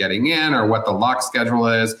are late getting in or what the lock schedule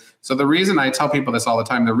is. So the reason I tell people this all the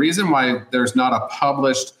time, the reason why there's not a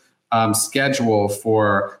published schedule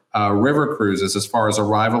for river cruises as far as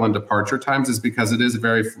arrival and departure times is because it is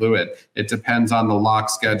very fluid. It depends on the lock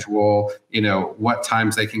schedule, what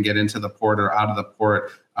times they can get into the port or out of the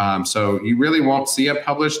port. So you really won't see a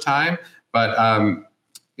published time, but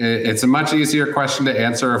it's a much easier question to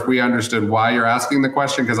answer if we understood why you're asking the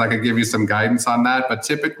question, because I could give you some guidance on that. But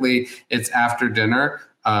typically it's after dinner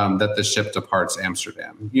that the ship departs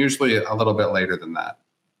Amsterdam, usually a little bit later than that.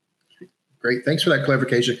 Great. Thanks for that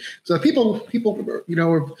clarification. So people,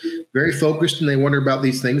 are very focused and they wonder about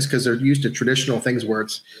these things because they're used to traditional things where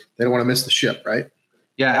they don't want to miss the ship, right?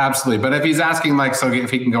 Yeah, absolutely. But if he's asking so if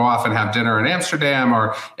he can go off and have dinner in Amsterdam,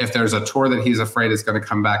 or if there's a tour that he's afraid is going to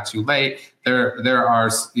come back too late, there are,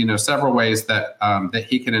 several ways that that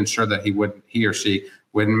he can ensure that he or she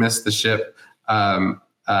wouldn't miss the ship. So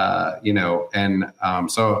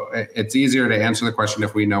it's easier to answer the question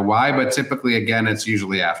if we know why, but typically, again, it's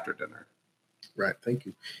usually after dinner. Right. Thank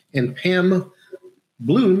you. And Pam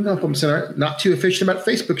Bloom, not too efficient about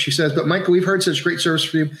Facebook, she says, but Michael, we've heard such great service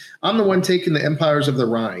from you. I'm the one taking the Empires of the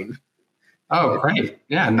Rhine. Oh, great.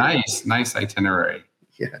 Yeah. Nice itinerary.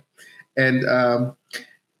 Yeah. And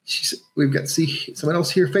We've got someone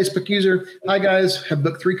else here, Facebook user. Hi guys, have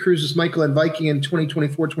booked 3 cruises, Michael and Viking in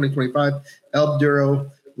 2024, 2025, Elbe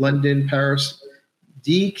Duro, London, Paris,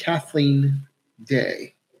 D. Kathleen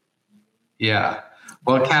Day. Yeah.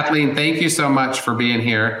 Well, Kathleen, thank you so much for being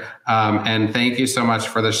here. And thank you so much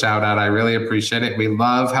for the shout out. I really appreciate it. We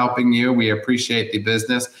love helping you. We appreciate the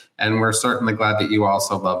business. And we're certainly glad that you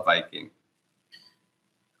also love Viking.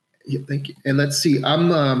 Yeah, thank you. And let's see,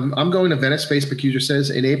 I'm going to Venice, Facebook user says,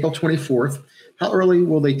 in April 24th. How early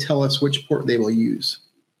will they tell us which port they will use?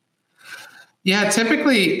 Yeah,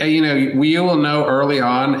 typically, we will know early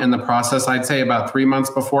on in the process, I'd say about 3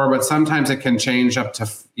 months before, but sometimes it can change up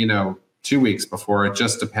to, 2 weeks before. It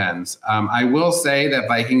just depends. I will say that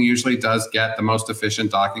Viking usually does get the most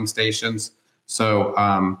efficient docking stations.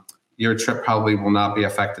 So your trip probably will not be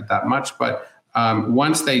affected that much. But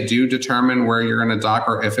once they do determine where you're going to dock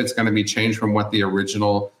or if it's going to be changed from what the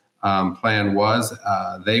original plan was,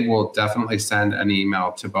 they will definitely send an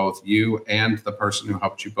email to both you and the person who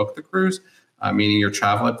helped you book the cruise, meaning your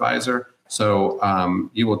travel advisor. So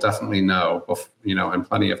you will definitely know, in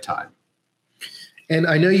plenty of time. And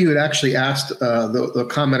I know you had actually asked the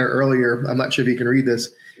commenter earlier, I'm not sure if you can read this.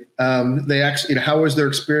 They asked, how was their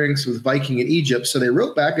experience with Viking in Egypt? So they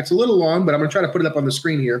wrote back. It's a little long, but I'm going to try to put it up on the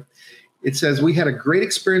screen here. It says, we had a great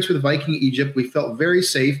experience with Viking Egypt. We felt very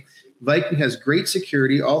safe. Viking has great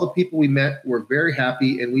security. All the people we met were very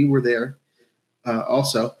happy, and we were there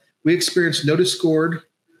also. We experienced no discord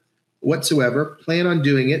whatsoever. Plan on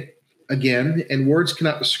doing it again, and words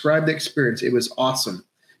cannot describe the experience. It was awesome.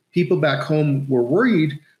 People back home were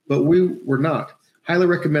worried, but we were not. Highly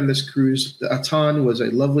recommend this cruise. The Atan was a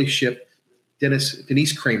lovely ship.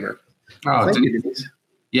 Denise Kramer. Oh, Thank you, Denise.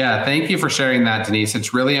 Yeah, thank you for sharing that, Denise.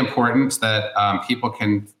 It's really important that people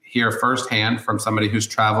can hear firsthand from somebody who's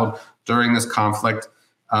traveled during this conflict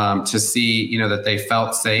to see, that they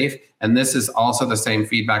felt safe. And this is also the same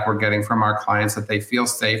feedback we're getting from our clients, that they feel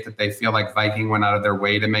safe, that they feel like Viking went out of their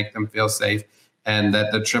way to make them feel safe, and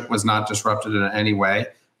that the trip was not disrupted in any way.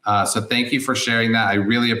 So thank you for sharing that. I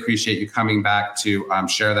really appreciate you coming back to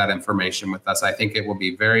share that information with us. I think it will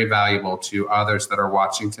be very valuable to others that are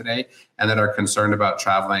watching today and that are concerned about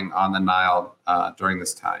traveling on the Nile during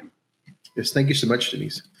this time. Yes, thank you so much,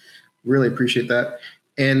 Denise. Really appreciate that.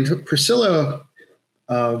 And Priscilla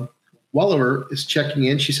Wallower is checking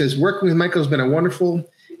in. She says, working with Michael has been a wonderful,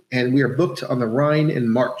 and we are booked on the Rhine in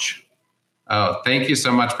March. Oh, thank you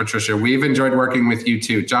so much, Patricia. We've enjoyed working with you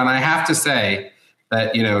too. John, I have to say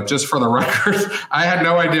that, just for the record, I had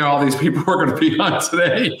no idea all these people were going to be on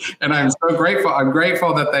today. And I'm so grateful. I'm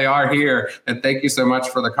grateful that they are here. And thank you so much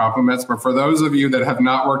for the compliments. But for those of you that have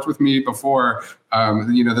not worked with me before,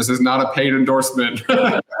 this is not a paid endorsement.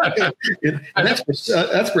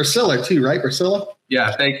 That's Priscilla too, right, Priscilla?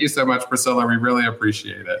 Yeah, thank you so much, Priscilla. We really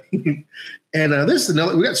appreciate it. And this is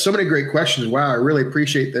another, we got so many great questions. Wow, I really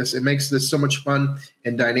appreciate this. It makes this so much fun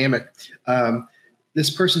and dynamic. This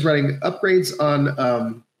person's writing, upgrades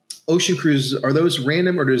on ocean cruises, are those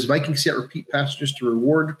random, or does Viking set repeat passengers to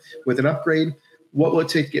reward with an upgrade? What will it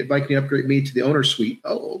take to get Viking upgrade made to the owner suite?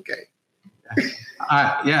 Oh, okay.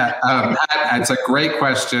 It's a great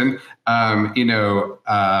question.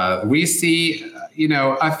 We see,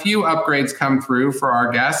 a few upgrades come through for our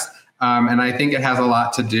guests. And I think it has a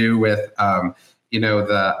lot to do with,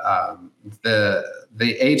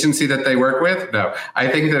 the agency that they work with. No, I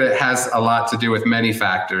think that it has a lot to do with many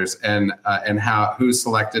factors and who's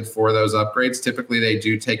selected for those upgrades. Typically, they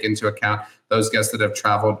do take into account those guests that have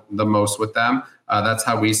traveled the most with them. That's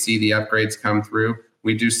how we see the upgrades come through.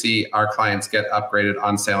 We do see our clients get upgraded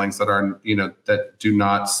on sailings that are, that do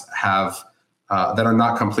not have, that are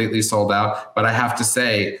not completely sold out. But I have to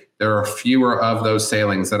say, there are fewer of those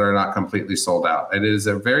sailings that are not completely sold out. It is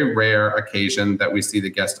a very rare occasion that we see the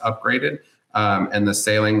guest upgraded, and the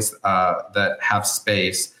sailings that have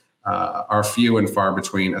space are few and far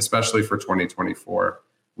between, especially for 2024.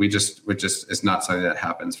 We just it's not something that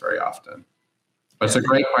happens very often. But it's a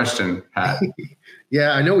great question, Pat.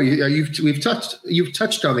 Yeah, I know you've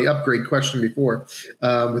touched on the upgrade question before,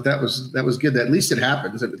 but that was good. That at least it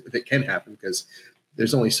happens, if it can happen, because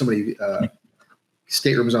there's only so many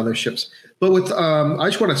staterooms on those ships. But I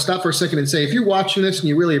just want to stop for a second and say, if you're watching this and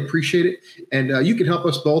you really appreciate it, and you can help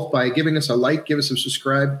us both by giving us a like, give us a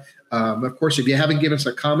subscribe. Of course, if you haven't given us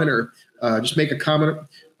a comment or just make a comment,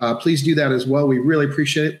 please do that as well. We really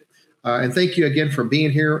appreciate it. And thank you again for being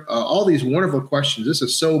here. All these wonderful questions. This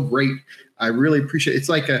is so great. I really appreciate it.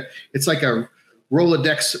 It's like a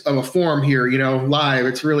Rolodex of a form here, live.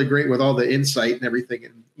 It's really great with all the insight and everything.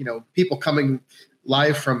 And, people coming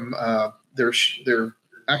live from their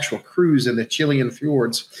actual cruise in the Chilean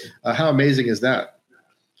fjords. How amazing is that?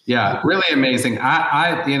 Yeah, really amazing.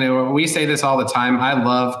 We say this all the time. I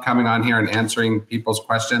love coming on here and answering people's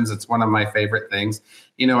questions. It's one of my favorite things.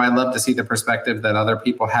 I love to see the perspective that other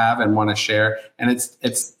people have and want to share. And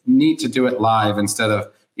it's neat to do it live instead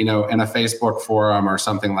of, in a Facebook forum or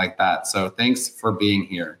something like that. So thanks for being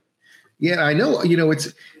here. Yeah, I know,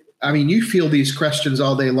 you feel these questions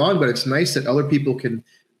all day long, but it's nice that other people can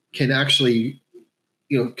actually,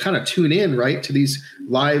 kind of tune in, right, to these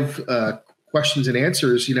live questions and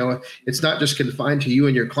answers. It's not just confined to you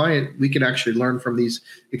and your client. We can actually learn from these,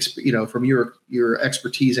 from your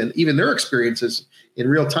expertise and even their experiences in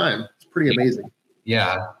real time. It's pretty amazing.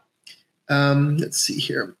 Yeah. Let's see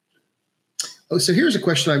here. Oh, so here's a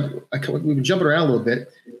question. We've been jumping around a little bit.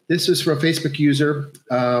 This is from a Facebook user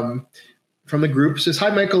from the group. It says, "Hi,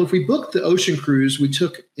 Michael. If we booked the ocean cruise we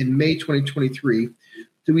took in May 2023,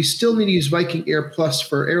 do we still need to use Viking Air Plus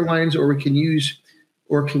for airlines, or can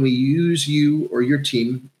we use you or your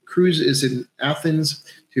team? Cruise is in Athens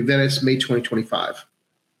to Venice, May 2025.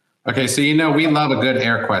 Okay, so we love a good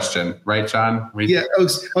air question, right, John? Yeah.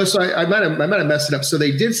 So I might have messed it up. So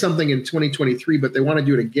they did something in 2023, but they want to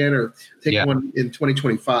do it again or take one in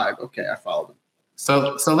 2025. Okay, I followed them.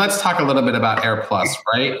 So let's talk a little bit about Air Plus,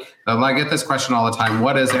 right? I get this question all the time.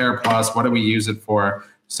 What is Air Plus? What do we use it for?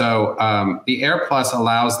 So the Air Plus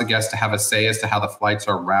allows the guest to have a say as to how the flights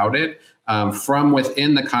are routed from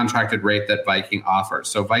within the contracted rate that Viking offers.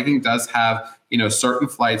 So Viking does have, certain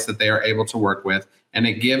flights that they are able to work with, and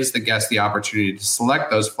it gives the guest the opportunity to select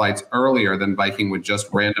those flights earlier than Viking would just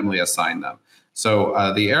randomly assign them.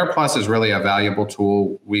 So the Air Plus is really a valuable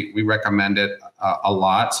tool. We recommend it a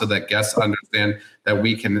lot so that guests understand that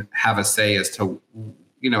we can have a say as to,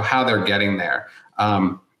 how they're getting there.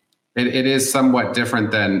 It is somewhat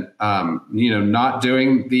different than, not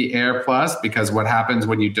doing the Air Plus, because what happens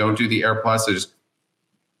when you don't do the Air Plus is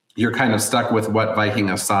you're kind of stuck with what Viking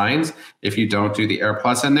assigns if you don't do the Air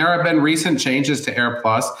Plus. And there have been recent changes to Air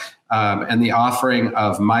Plus and the offering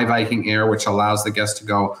of My Viking Air, which allows the guest to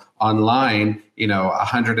go online,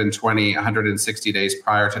 120, 160 days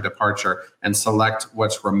prior to departure and select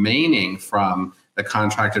what's remaining from the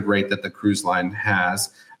contracted rate that the cruise line has.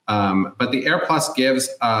 But the Air Plus gives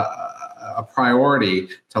a priority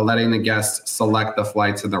to letting the guests select the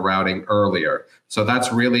flights and the routing earlier. So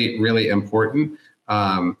that's really, really important.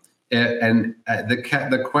 The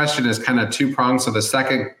question is kind of two-pronged. So the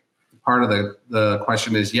second part of the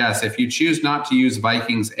question is, yes, if you choose not to use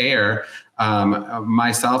Viking's Air,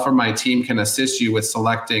 myself or my team can assist you with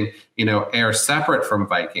selecting, air separate from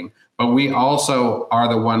Viking. But we also are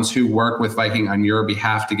the ones who work with Viking on your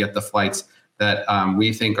behalf to get the flights that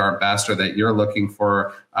we think are best or that you're looking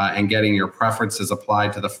for, and getting your preferences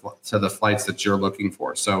applied to the flights that you're looking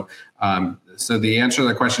for. So the answer to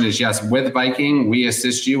the question is yes. With Viking, we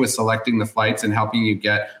assist you with selecting the flights and helping you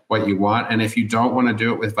get what you want. And if you don't want to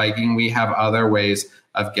do it with Viking, we have other ways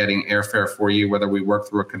of getting airfare for you, whether we work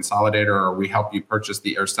through a consolidator or we help you purchase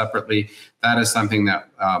the air separately. That is something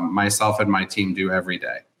that myself and my team do every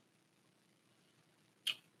day.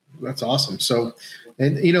 That's awesome. So,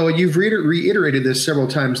 and you've reiterated this several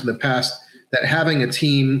times in the past, that having a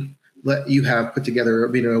team that you have put together,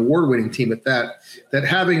 an award-winning team at that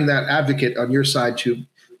having that advocate on your side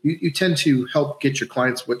you tend to help get your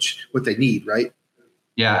clients what they need, right?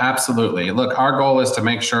 Yeah, absolutely. Look, our goal is to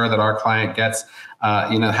make sure that our client gets,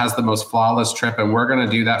 has the most flawless trip, and we're going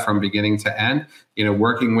to do that from beginning to end.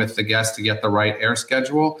 Working with the guest to get the right air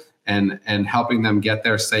schedule and helping them get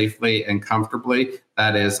there safely and comfortably.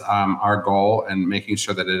 That is our goal, and making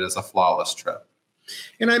sure that it is a flawless trip.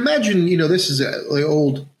 And I imagine, this is an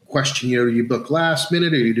old question, do you book last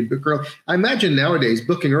minute or do you book early? I imagine nowadays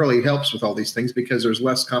booking early helps with all these things because there's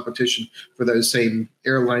less competition for those same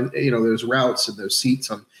airline, those routes and those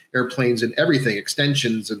seats on airplanes and everything,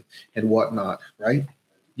 extensions and whatnot, right?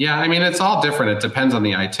 Yeah, it's all different. It depends on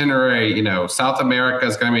the itinerary. South America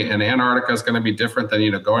is going to be, and Antarctica is going to be different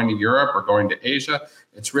than, going to Europe or going to Asia.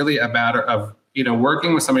 It's really a matter of,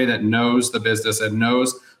 working with somebody that knows the business and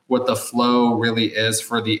knows what the flow really is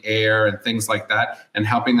for the air and things like that, and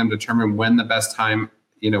helping them determine when the best time,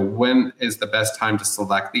 when is the best time to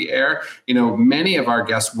select the air. Many of our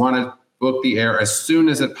guests want to book the air as soon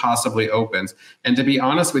as it possibly opens. And to be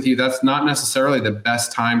honest with you, that's not necessarily the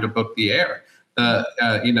best time to book the air.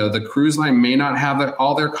 The cruise line may not have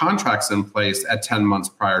all their contracts in place at 10 months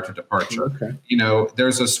prior to departure. Okay.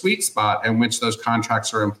 There's a sweet spot in which those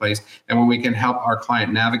contracts are in place, and when we can help our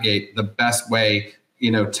client navigate the best way,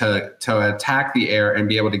 to attack the air and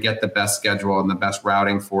be able to get the best schedule and the best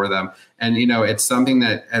routing for them. And, it's something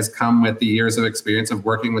that has come with the years of experience of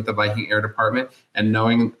working with the Viking Air Department and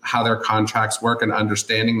knowing how their contracts work and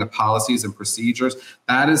understanding the policies and procedures.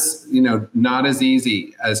 That is, not as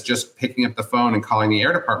easy as just picking up the phone and calling the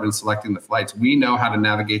air department and selecting the flights. We know how to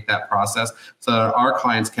navigate that process so that our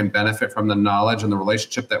clients can benefit from the knowledge and the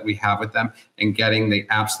relationship that we have with them and getting the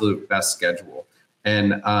absolute best schedule.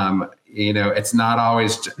 And, it's not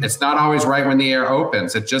always right when the air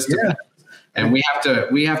opens. It just depends. And we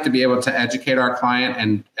have to be able to educate our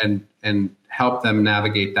client and help them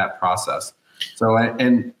navigate that process. So,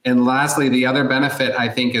 and lastly, the other benefit I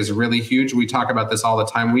think is really huge. We talk about this all the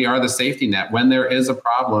time. We are the safety net. When there is a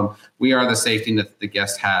problem, we are the safety net that the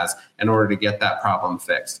guest has in order to get that problem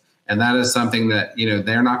fixed. And that is something that,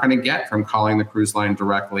 they're not going to get from calling the cruise line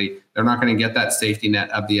directly. They're not going to get that safety net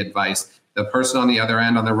of the advice. The person on the other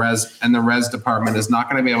end on the res department is not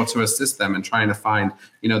going to be able to assist them in trying to find,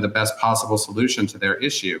 the best possible solution to their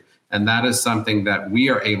issue. And that is something that we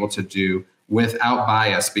are able to do without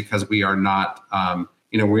bias because we are not,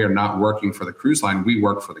 we are not working for the cruise line. We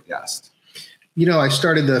work for the guest. I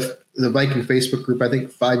started the Viking Facebook group, I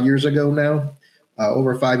think 5 years ago now,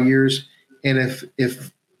 over 5 years. And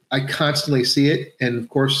if I constantly see it, and of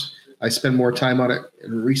course I spend more time on it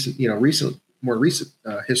in more recent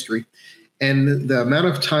history. And the amount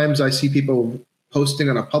of times I see people posting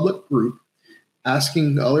on a public group,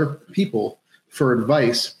 asking other people for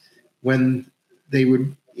advice when they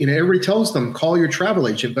would, everybody tells them, call your travel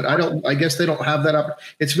agent, but I guess they don't have that up.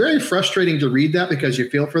 It's very frustrating to read that because you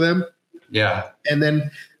feel for them. Yeah. And then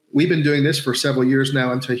we've been doing this for several years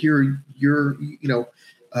now, and to hear your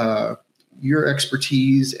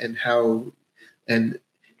expertise and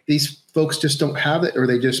these folks just don't have it, or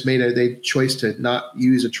they just made a choice to not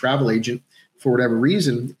use a travel agent for whatever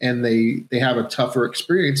reason, and they have a tougher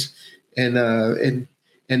experience. And then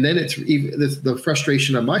it's even the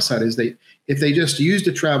frustration on my side is if they just used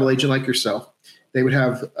a travel agent like yourself, they would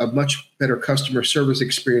have a much better customer service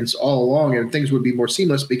experience all along, and things would be more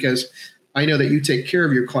seamless because I know that you take care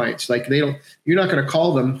of your clients. Like you're not going to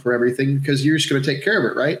call them for everything because you're just going to take care of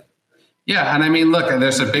it, right? Yeah. And I mean, look,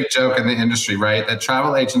 there's a big joke in the industry, right? That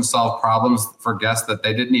travel agents solve problems for guests that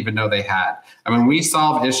they didn't even know they had. I mean, we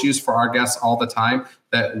solve issues for our guests all the time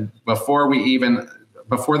that before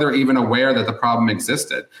they're even aware that the problem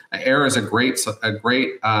existed. Air is a great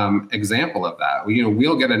example of that.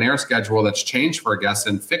 We'll get an air schedule that's changed for a guest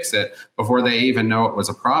and fix it before they even know it was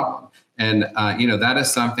a problem. And, that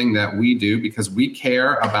is something that we do because we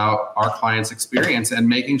care about our clients' experience and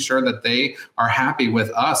making sure that they are happy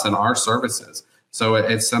with us and our services. So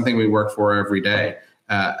it's something we work for every day.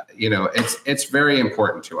 It's very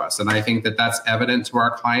important to us. And I think that that's evident to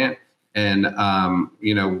our client. And,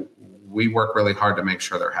 we work really hard to make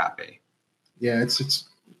sure they're happy. Yeah, it's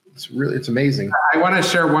amazing. I want to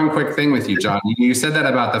share one quick thing with you, John. You said that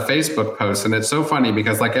about the Facebook post, and it's so funny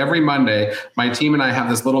because like every Monday, my team and I have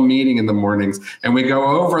this little meeting in the mornings, and we go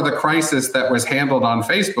over the crisis that was handled on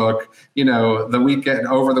Facebook, over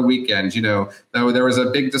the weekend. There was a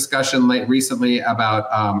big discussion recently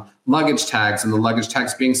about luggage tags and the luggage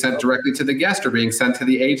tags being sent directly to the guest or being sent to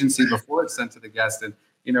the agency before it's sent to the guest. And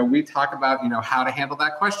we talk about, how to handle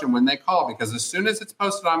that question when they call, because as soon as it's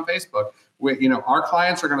posted on Facebook, our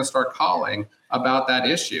clients are going to start calling about that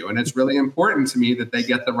issue. And it's really important to me that they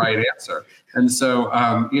get the right answer. And so,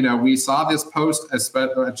 we saw this post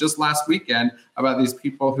just last weekend about these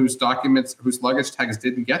people whose luggage tags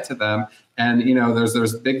didn't get to them. And,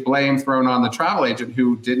 there's big blame thrown on the travel agent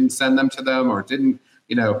who didn't send them to them or didn't,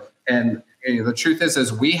 and the truth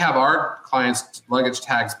is we have our clients' luggage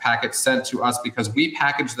tags packets sent to us because we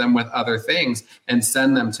package them with other things and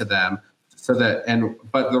send them to them.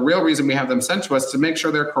 But the real reason we have them sent to us is to make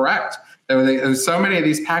sure they're correct. There's so many of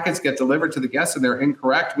these packets get delivered to the guests and they're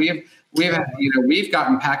incorrect. We've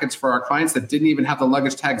gotten packets for our clients that didn't even have the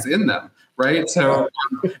luggage tags in them, right? So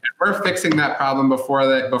we're fixing that problem before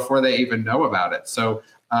they even know about it. So.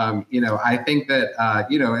 I think that,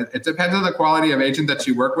 it depends on the quality of agent that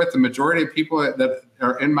you work with. The majority of people that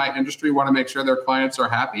are in my industry want to make sure their clients are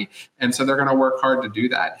happy. And so they're going to work hard to do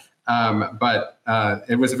that. But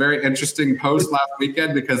it was a very interesting post last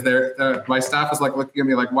weekend because my staff was like looking at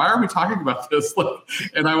me like, why are we talking about this?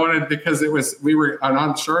 And I wanted, because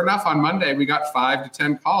sure enough, on Monday, we got 5 to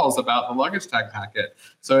 10 calls about the luggage tag packet.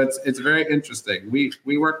 So it's very interesting.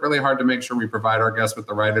 We work really hard to make sure we provide our guests with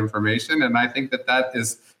the right information. And I think that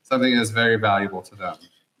is something that's very valuable to them.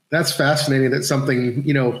 That's fascinating that something,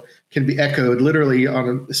 can be echoed literally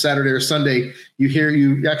on a Saturday or Sunday.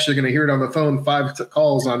 You actually going to hear it on the phone, 5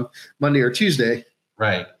 calls on Monday or Tuesday.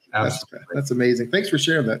 Right. That's amazing. Thanks for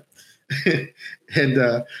sharing that.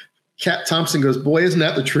 And Kat Thompson goes, boy, isn't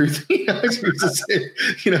that the truth?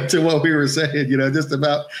 To what we were saying, just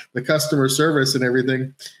about the customer service and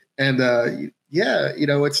everything. And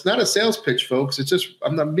it's not a sales pitch, folks. It's just,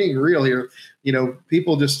 I'm being real here.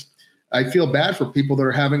 People just, I feel bad for people that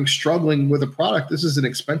are struggling with a product. This is an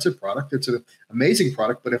expensive product. It's an amazing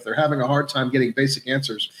product, but if they're having a hard time getting basic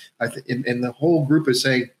answers, and the whole group is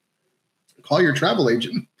saying, call your travel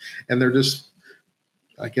agent, and they're just,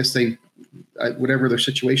 I guess whatever their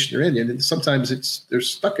situation they're in, and sometimes they're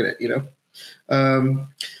stuck in it,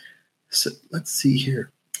 So let's see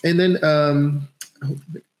here, and then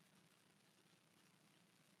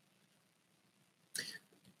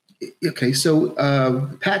okay, so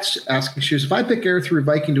Pat's asking, she goes, if I pick air through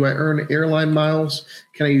Viking, do I earn airline miles?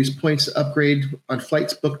 Can I use points to upgrade on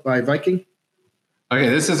flights booked by Viking? Okay,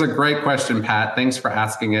 this is a great question, Pat. Thanks for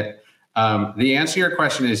asking it. The answer to your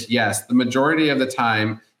question is yes. The majority of the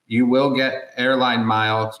time, you will get airline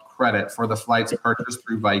miles credit for the flights purchased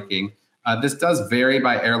through Viking. This does vary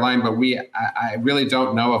by airline, but I really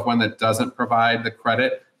don't know of one that doesn't provide the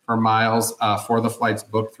credit for miles for the flights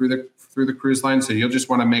booked through the cruise line. So you'll just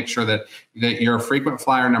want to make sure that your frequent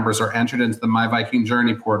flyer numbers are entered into the My Viking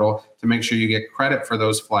Journey portal to make sure you get credit for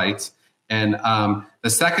those flights. And the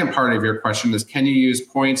second part of your question is, can you use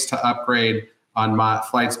points to upgrade on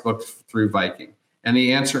flights booked through Viking? And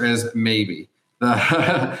the answer is maybe.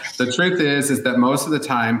 The truth is that most of the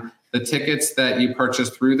time, the tickets that you purchase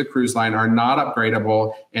through the cruise line are not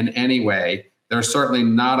upgradable in any way. They're certainly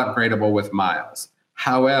not upgradable with miles.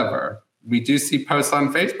 However, we do see posts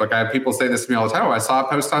on Facebook. I have people say this to me all the time. I saw a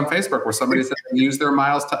post on Facebook where somebody said they use their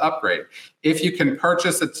miles to upgrade. If you can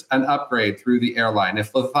purchase an upgrade through the airline,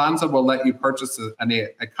 if Lufthansa will let you purchase an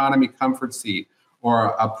economy comfort seat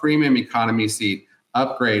or a premium economy seat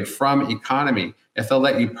upgrade from economy, if they'll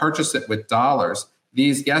let you purchase it with dollars,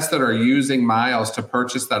 these guests that are using miles to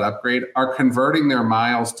purchase that upgrade are converting their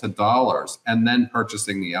miles to dollars and then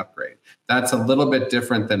purchasing the upgrade. That's a little bit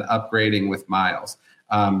different than upgrading with miles.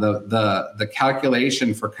 The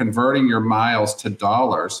calculation for converting your miles to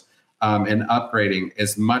dollars and upgrading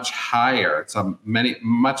is much higher. It's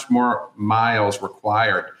much more miles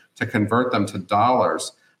required to convert them to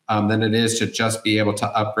dollars than it is to just be able to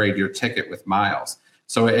upgrade your ticket with miles.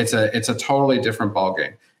 So it's a totally different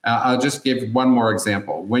ballgame. I'll just give one more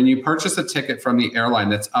example. When you purchase a ticket from the airline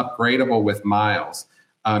that's upgradable with miles,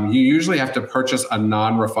 you usually have to purchase a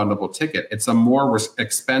non-refundable ticket. It's a more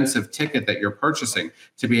expensive ticket that you're purchasing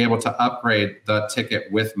to be able to upgrade the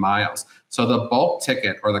ticket with miles. So the bulk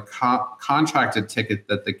ticket or the contracted ticket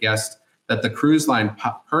that the cruise line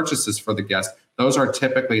purchases for the guest, those are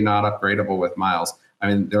typically not upgradable with miles. I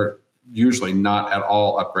mean, they're usually not at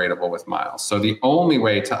all upgradable with miles. So the only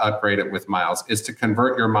way to upgrade it with miles is to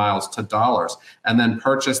convert your miles to dollars and then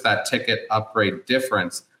purchase that ticket upgrade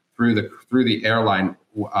difference through the airline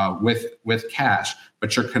with cash,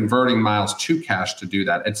 but you're converting miles to cash to do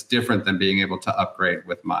that. It's different than being able to upgrade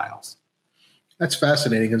with miles. That's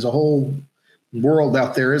fascinating. There's a whole world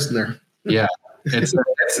out there, isn't there? Yeah.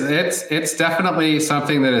 It's definitely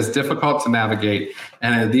something that is difficult to navigate.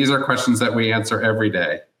 And these are questions that we answer every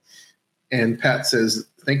day. And Pat says,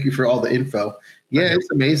 thank you for all the info. Yeah, it's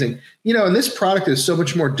amazing. And this product is so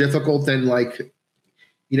much more difficult than a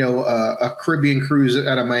Caribbean cruise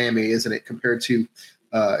out of Miami, isn't it? Compared to,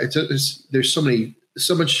 there's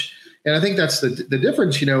so much. And I think that's the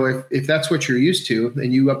difference, if that's what you're used to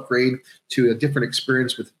and you upgrade to a different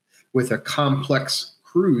experience with a complex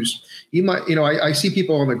cruise, you might, I see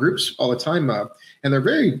people on the groups all the time and they're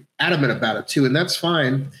very adamant about it too. And that's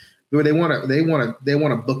fine. They want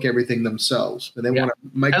to book everything themselves, and they want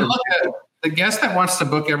to. And look, the guest that wants to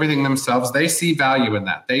book everything themselves, they see value in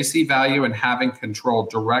that. They see value in having control,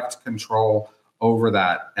 direct control over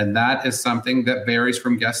that, and that is something that varies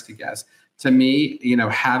from guest to guest. To me,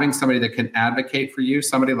 having somebody that can advocate for you,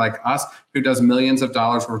 somebody like us who does millions of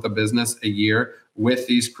dollars worth of business a year with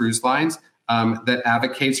these cruise lines, that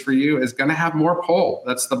advocates for you is going to have more pull.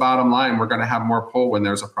 That's the bottom line. We're going to have more pull when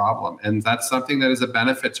there's a problem. And that's something that is a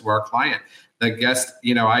benefit to our client. The guest,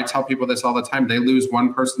 I tell people this all the time. They lose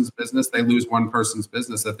one person's business. They lose one person's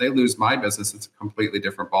business. If they lose my business, it's a completely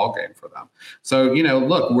different ballgame for them. So,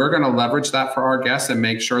 look, we're going to leverage that for our guests and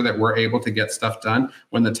make sure that we're able to get stuff done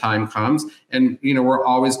when the time comes. And, we're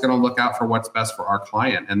always going to look out for what's best for our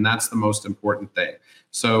client. And that's the most important thing.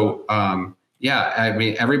 So, yeah, I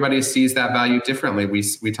mean, everybody sees that value differently.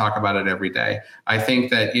 We talk about it every day. I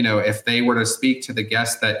think that, if they were to speak to the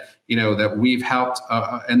guests that, that we've helped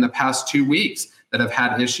in the past 2 weeks, that have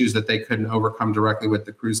had issues that they couldn't overcome directly with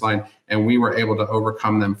the cruise line, and we were able to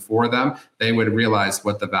overcome them for them, they would realize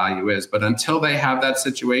what the value is. But until they have that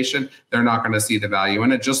situation, they're not going to see the value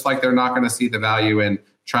in it, just like they're not going to see the value in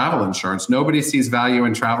travel insurance. Nobody sees value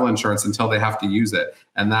in travel insurance until they have to use it.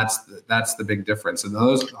 And that's the big difference. And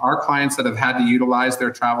those our clients that have had to utilize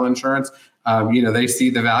their travel insurance, they see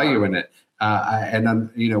the value in it.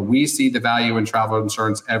 We see the value in travel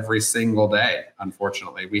insurance every single day.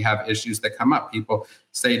 Unfortunately, we have issues that come up. People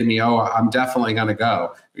say to me, "Oh, I'm definitely going to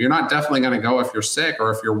go." You're not definitely going to go if you're sick, or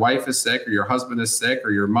if your wife is sick, or your husband is sick, or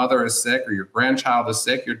your mother is sick, or your grandchild is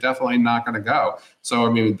sick. You're definitely not going to go.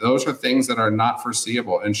 So, those are things that are not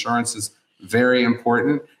foreseeable. Insurance is very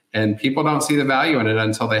important, and people don't see the value in it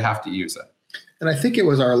until they have to use it. And I think it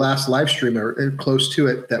was our last live stream or close to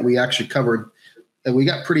it that we actually covered. And we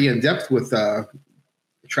got pretty in depth with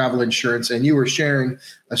travel insurance, and you were sharing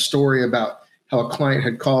a story about how a client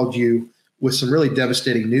had called you with some really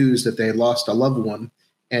devastating news that they had lost a loved one.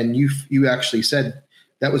 And you actually said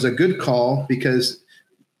that was a good call because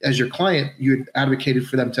as your client, you had advocated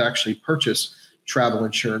for them to actually purchase travel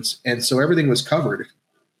insurance. And so everything was covered.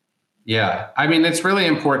 Yeah. It's really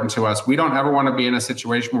important to us. We don't ever want to be in a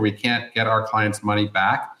situation where we can't get our clients' money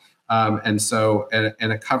back. And so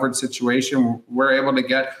in a covered situation, we're able to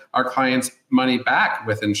get our clients' money back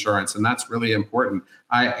with insurance. And that's really important.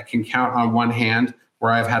 I can count on one hand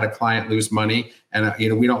where I've had a client lose money, and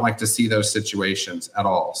we don't like to see those situations at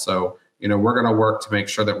all. So, we're going to work to make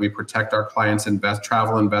sure that we protect our clients'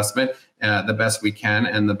 travel investment the best we can.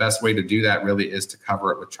 And the best way to do that really is to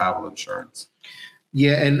cover it with travel insurance.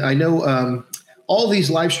 Yeah. And I know all these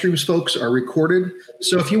live streams, folks, are recorded.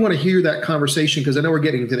 So if you want to hear that conversation, because I know we're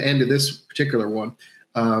getting to the end of this particular one,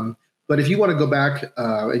 but if you want to go back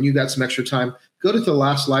and you got some extra time, go to the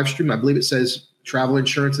last live stream. I believe it says travel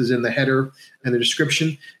insurance is in the header and the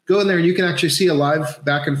description. Go in there and you can actually see a live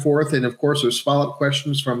back and forth. And of course, there's follow-up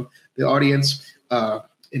questions from the audience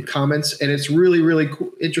in comments. And it's really, really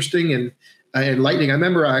cool, interesting and enlightening. I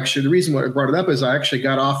remember the reason why I brought it up is I actually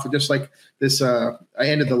got off just like this. I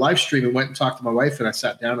ended the live stream and went and talked to my wife, and I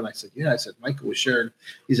sat down and I said, Michael was sharing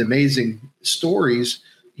these amazing stories,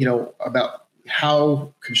 about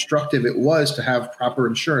how constructive it was to have proper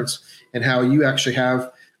insurance and how you actually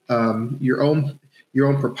have your own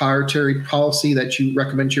proprietary policy that you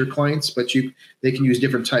recommend to your clients, but they can use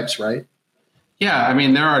different types, right? Yeah.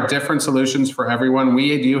 There are different solutions for everyone.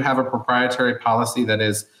 We do have a proprietary policy that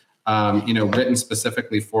is written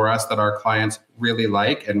specifically for us that our clients really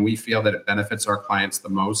like, and we feel that it benefits our clients the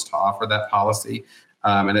most to offer that policy.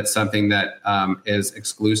 And it's something that is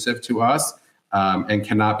exclusive to us and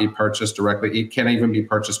cannot be purchased directly. It can't even be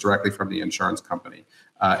purchased directly from the insurance company.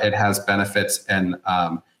 It has benefits and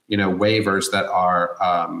waivers that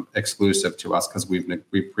are exclusive to us because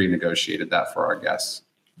we've pre-negotiated that for our guests.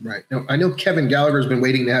 Right. Now, I know Kevin Gallagher has been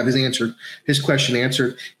waiting to have his question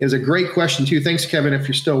answered. It was a great question, too. Thanks, Kevin, if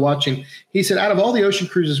you're still watching. He said, out of all the ocean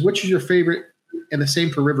cruises, which is your favorite? And the same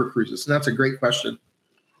for river cruises. And that's a great question.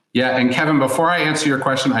 Yeah. And Kevin, before I answer your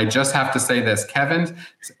question, I just have to say this. Kevin's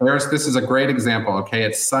air, this is a great example. Okay.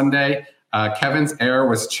 It's Sunday. Kevin's air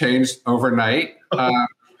was changed overnight.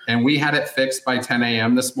 And we had it fixed by 10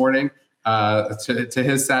 a.m. this morning. To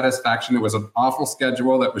his satisfaction, it was an awful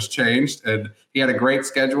schedule that was changed, and he had a great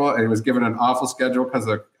schedule, and he was given an awful schedule because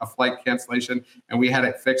of a flight cancellation, and we had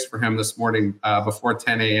it fixed for him this morning before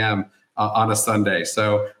 10 a.m. On a Sunday.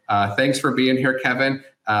 So thanks for being here, Kevin,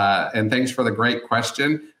 and thanks for the great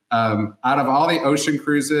question. Out of all the ocean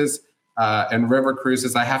cruises and river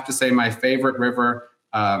cruises, I have to say my favorite river,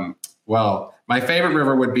 my favorite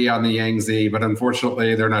river would be on the Yangtze, but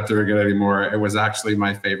unfortunately, they're not doing it anymore. It was actually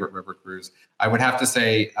my favorite river cruise. I would have to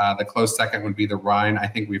say the close second would be the Rhine. I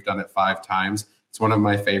think we've done it 5 times. It's one of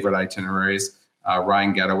my favorite itineraries,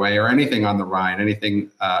 Rhine Getaway, or anything on the Rhine.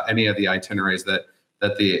 Any of the itineraries that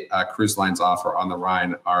the cruise lines offer on the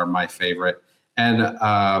Rhine are my favorite. And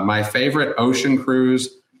my favorite ocean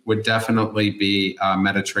cruise would definitely be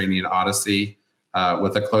Mediterranean Odyssey,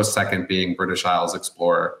 with a close second being British Isles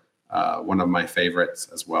Explorer. One of my favorites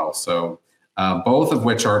as well. So both of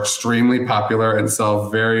which are extremely popular and sell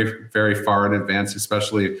very, very far in advance,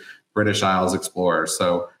 especially British Isles Explorer.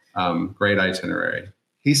 So great itinerary.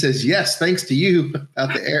 He says, yes, thanks to you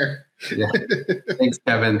out the air. Yeah. Thanks,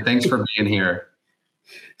 Kevin. Thanks for being here.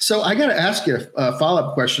 So I got to ask you a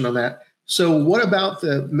follow-up question on that. So what about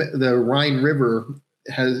the Rhine River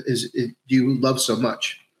do you love so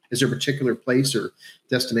much? Is there a particular place or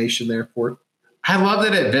destination there for it? I love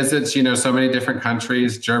that it visits, so many different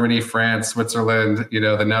countries, Germany, France, Switzerland,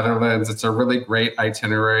 the Netherlands. It's a really great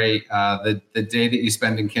itinerary. The day that you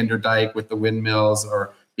spend in Kinderdijk with the windmills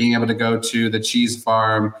or being able to go to the cheese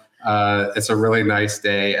farm. It's a really nice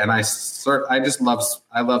day, and I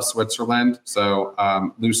love Switzerland.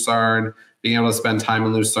 So Lucerne, being able to spend time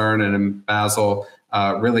in Lucerne and in Basel,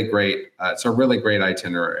 really great. It's a really great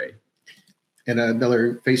itinerary. And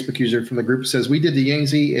another Facebook user from the group says, we did the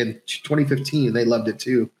Yangtze in 2015. They loved it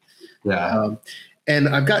too. Yeah. And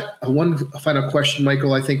I've got one final question,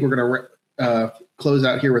 Michael. I think we're going to close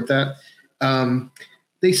out here with that.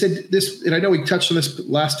 They said this, and I know we touched on this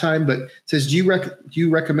last time, but it says, do you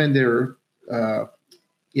recommend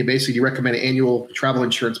basically you recommend an annual travel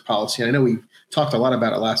insurance policy? And I know we talked a lot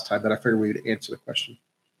about it last time, but I figured we would answer the question.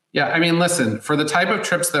 Yeah, I mean, listen, for the type of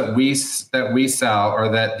trips that we sell, or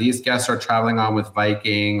that these guests are traveling on with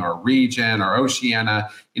Viking or Regent or Oceania,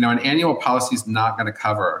 an annual policy is not going to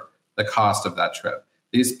cover the cost of that trip.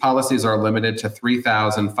 These policies are limited to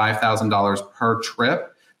 $3,000, $5,000 per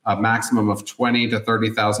trip, a maximum of $20,000 to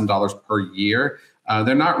 $30,000 per year.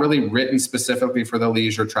 They're not really written specifically for the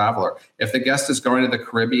leisure traveler. If the guest is going to the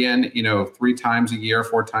Caribbean, 3 times a year,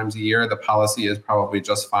 4 times a year, the policy is probably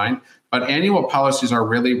just fine. But annual policies are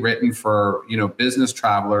really written for, business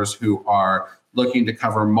travelers who are looking to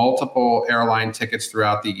cover multiple airline tickets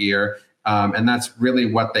throughout the year. And that's really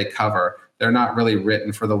what they cover. They're not really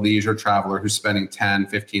written for the leisure traveler who's spending $10,000,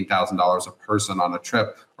 $15,000 a person on a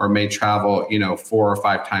trip, or may travel, 4 or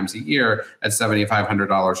 5 times a year at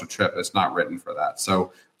 $7,500 a trip. It's not written for that.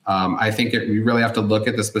 So I think you really have to look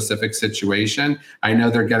at the specific situation. I know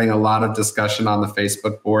they're getting a lot of discussion on the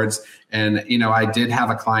Facebook boards. And, I did have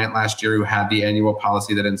a client last year who had the annual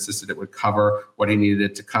policy that insisted it would cover what he needed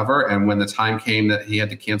it to cover. And when the time came that he had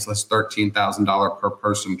to cancel his $13,000 per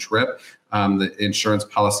person trip, the insurance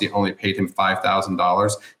policy only paid him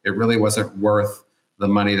 $5,000. It really wasn't worth the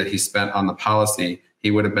money that he spent on the policy. He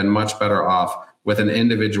would have been much better off with an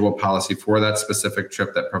individual policy for that specific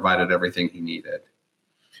trip that provided everything he needed.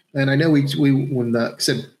 And I know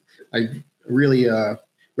I really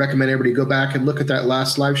recommend everybody go back and look at that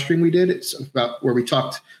last live stream we did. It's about where we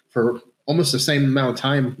talked for almost the same amount of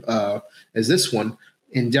time as this one,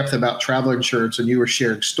 in depth about travel insurance, and you were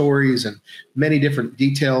sharing stories and many different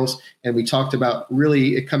details. And we talked about,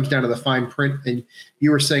 really, it comes down to the fine print. And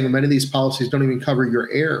you were saying many of these policies don't even cover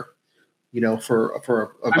your air, for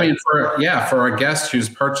a guest who's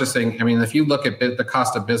purchasing, if you look at the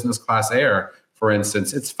cost of business class air, for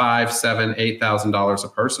instance, it's $5,000, $7,000, $8,000 a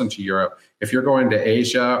person to Europe. If you're going to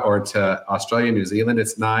Asia or to Australia, New Zealand,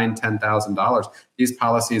 it's $9,000, $10,000. These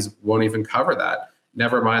policies won't even cover that.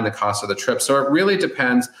 Never mind the cost of the trip. So it really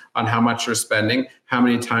depends on how much you're spending, how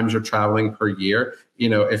many times you're traveling per year.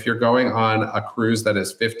 If you're going on a cruise that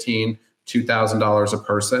is $15,000, $2,000 a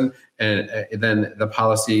person, and then the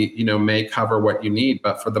policy, may cover what you need.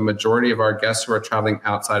 But for the majority of our guests who are traveling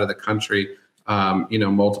outside of the country,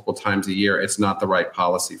 multiple times a year, it's not the right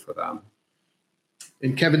policy for them.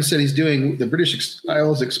 And Kevin said he's doing the British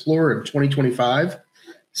Isles Explorer in 2025.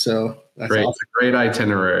 So that's great. Awesome. It's a great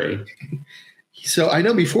itinerary. So I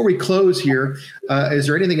know, before we close here, is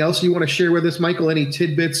there anything else you want to share with us, Michael? Any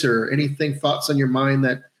tidbits or thoughts on your mind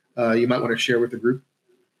that you might want to share with the group?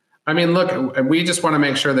 Look, we just want to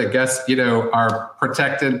make sure that guests, are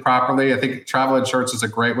protected properly. I think travel insurance is a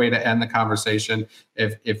great way to end the conversation.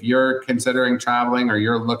 If you're considering traveling, or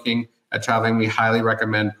you're looking at traveling, we highly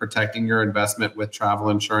recommend protecting your investment with travel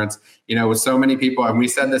insurance. With so many people, and we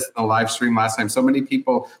said this in the live stream last time, so many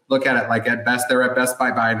people look at it like they're at Best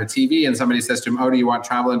Buy buying a TV, and somebody says to them, "Oh, do you want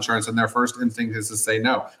travel insurance?" And their first instinct is to say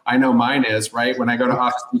no. I know mine is, right? When I go to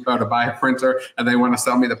Office Depot to buy a printer and they want to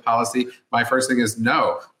sell me the policy, my first thing is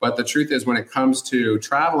no. But the truth is, when it comes to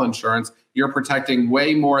travel insurance, you're protecting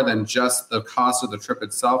way more than just the cost of the trip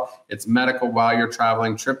itself. It's medical while you're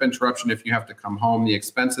traveling, trip interruption if you have to come home. The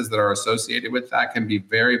expenses that are associated with that can be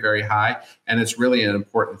very, very high. And it's really an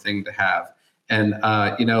important thing to have. And,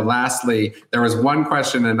 lastly, there was one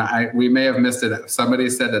question, and we may have missed it. Somebody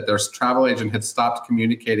said that their travel agent had stopped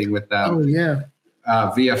communicating with them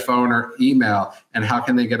via phone or email. And how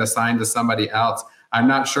can they get assigned to somebody else? I'm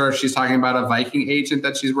not sure if she's talking about a Viking agent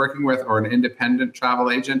that she's working with or an independent travel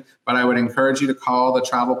agent, but I would encourage you to call the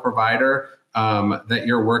travel provider that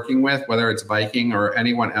you're working with, whether it's Viking or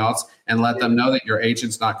anyone else, and let them know that your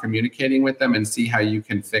agent's not communicating with them, and see how you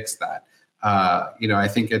can fix that. I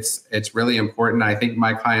think it's really important. I think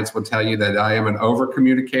my clients will tell you that I am an over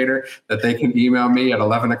communicator, that they can email me at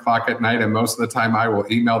 11 o'clock at night, and most of the time I will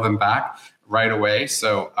email them back right away.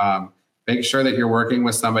 So, make sure that you're working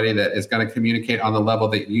with somebody that is going to communicate on the level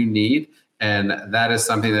that you need. And that is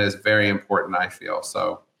something that is very important, I feel.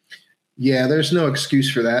 So, yeah, there's no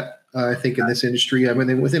excuse for that. I think in this industry,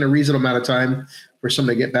 within a reasonable amount of time for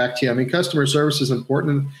somebody to get back to you. Customer service is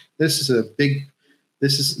important. This is a big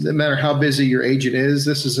this is, no matter how busy your agent is,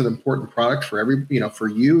 this is an important product for for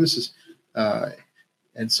you. This is,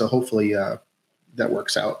 and so hopefully that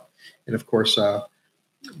works out. And of course,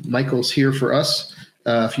 Michael's here for us.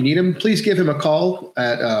 If you need him, please give him a call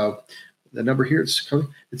at the number here. It's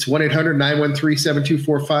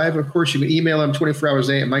 1-800-913-7245. Of course, you can email him 24 hours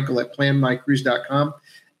a day at michael@planmycruise.com,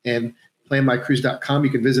 and planmycruise.com. You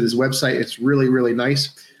can visit his website. It's really, really nice.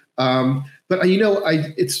 But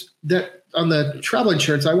it's that on the travel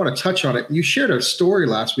insurance, I want to touch on it. You shared a story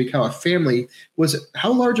last week how a family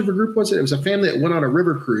how large of a group was it? It was a family that went on a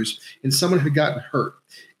river cruise and someone had gotten hurt,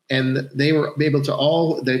 and they were able to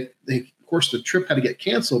of course, the trip had to get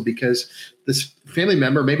canceled because this family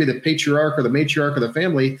member, maybe the patriarch or the matriarch of the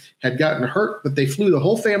family, had gotten hurt, but they flew the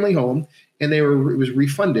whole family home, and it was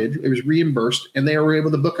refunded, it was reimbursed, and they were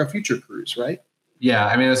able to book a future cruise, right? Yeah,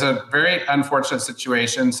 I mean, it was a very unfortunate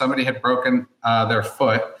situation. Somebody had broken their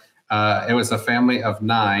foot. It was a family of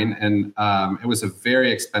 9, and it was a very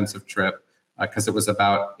expensive trip because it was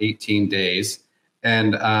about 18 days.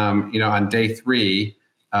 And, on day 3,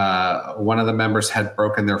 one of the members had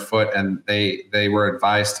broken their foot, and they were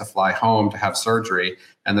advised to fly home to have surgery.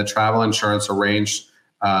 And the travel insurance arranged,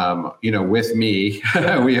 with me,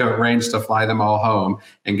 we arranged to fly them all home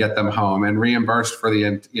and get them home and reimbursed for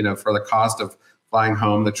the cost of flying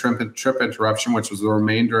home, the trip interruption, which was the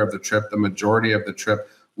remainder of the trip. The majority of the trip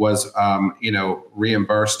was,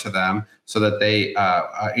 reimbursed to them, so that they,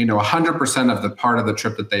 100% of the part of the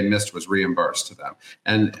trip that they missed was reimbursed to them.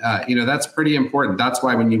 And, that's pretty important. That's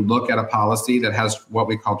why when you look at a policy that has what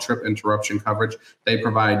we call trip interruption coverage, they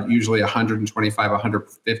provide usually 125,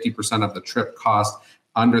 150% of the trip cost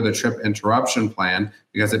under the trip interruption plan,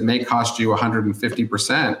 because it may cost you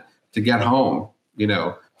 150% to get home,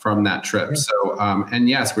 from that trip. So, and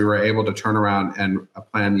yes, we were able to turn around and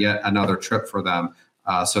plan yet another trip for them.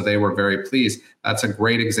 So they were very pleased. That's a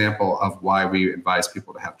great example of why we advise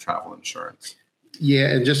people to have travel insurance. Yeah,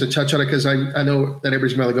 and just to touch on it, because I know that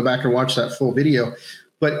everybody's going to go back and watch that full video,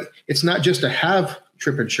 but it's not just to have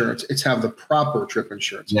trip insurance, it's have the proper trip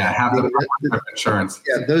insurance. Yeah, have the proper trip insurance.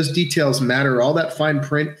 Yeah, those details matter. All that fine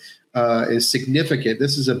print is significant.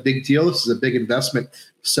 This is a big deal. This is a big investment.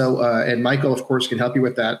 So, and Michael, of course, can help you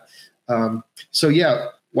with that.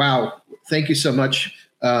 Wow. Thank you so much.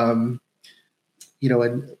 And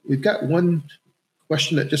we've got one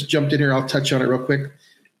question that just jumped in here. I'll touch on it real quick.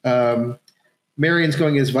 Marion's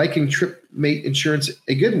going, is Viking trip mate insurance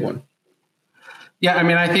a good one? Yeah, I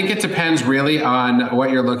mean, I think it depends really on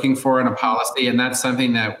what you're looking for in a policy, and that's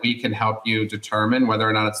something that we can help you determine whether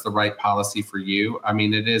or not it's the right policy for you. I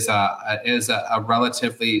mean, it is a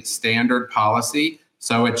relatively standard policy,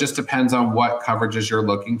 so it just depends on what coverages you're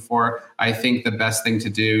looking for. I think the best thing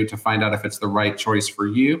to do to find out if it's the right choice for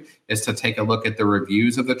you is to take a look at the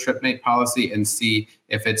reviews of the TripMate policy and see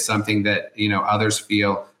if it's something that others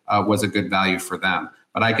feel was a good value for them.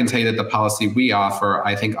 But I can tell you that the policy we offer,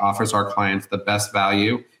 I think, offers our clients the best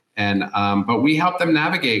value. And but we help them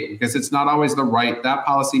navigate, because it's not always that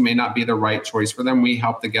policy may not be the right choice for them. We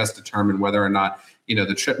help the guest determine whether or not, the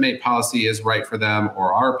TripMate policy is right for them,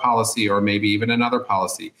 or our policy, or maybe even another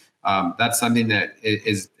policy. That's something that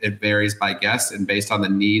it varies by guest and based on the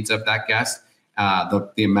needs of that guest,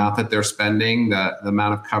 the amount that they're spending, the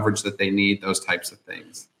amount of coverage that they need, those types of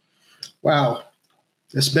things. Wow.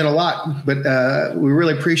 It's been a lot, but we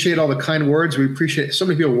really appreciate all the kind words. We appreciate so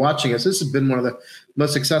many people watching us. This has been one of the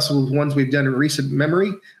most successful ones we've done in recent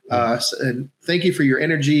memory. And thank you for your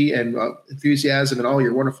energy and enthusiasm and all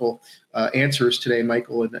your wonderful answers today,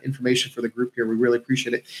 Michael, and information for the group here. We really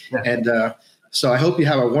appreciate it. Yeah. And so I hope you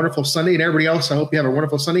have a wonderful Sunday, and everybody else, I hope you have a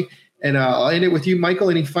wonderful Sunday. And I'll end it with you, Michael.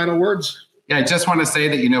 Any final words? Yeah, I just want to say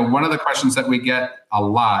that, one of the questions that we get a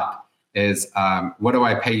lot is, what do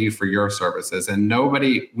I pay you for your services? And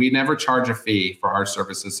we never charge a fee for our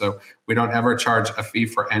services. So we don't ever charge a fee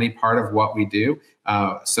for any part of what we do.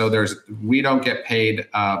 So we don't get paid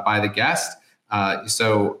by the guest.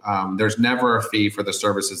 So there's never a fee for the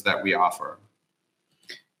services that we offer.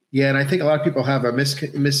 Yeah. And I think a lot of people have a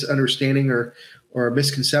misunderstanding or a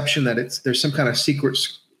misconception that there's some kind of secret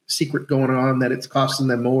going on, that it's costing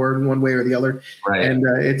them more in one way or the other. Right. And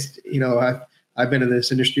it's, I've been in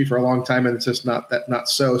this industry for a long time, and it's just not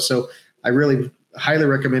so. So I really highly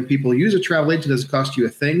recommend people use a travel agent. It doesn't cost you a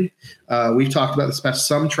thing. We've talked about this past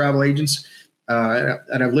some travel agents,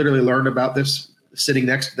 and I've literally learned about this sitting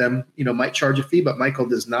next to them, might charge a fee, but Michael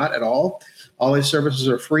does not at all. All his services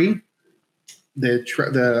are free.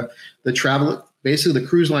 The travel, basically the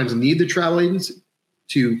cruise lines need the travel agents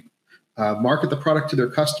to market the product to their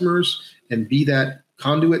customers and be that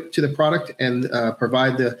conduit to the product and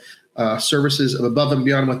provide the services above and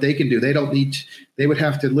beyond what they can do. They would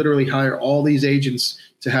have to literally hire all these agents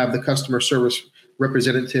to have the customer service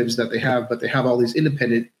representatives that they have, but they have all these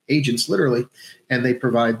independent agents literally, and they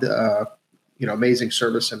provide amazing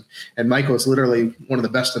service. And Michael is literally one of the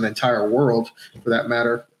best in the entire world for that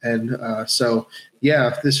matter. And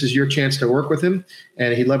this is your chance to work with him,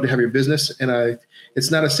 and he'd love to have your business. And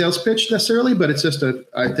it's not a sales pitch necessarily, but it's just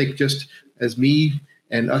I think just as me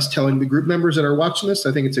and us telling the group members that are watching this,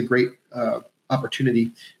 I think it's a great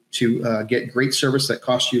opportunity to get great service that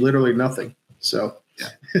costs you literally nothing. So.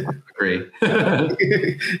 Yeah, agree.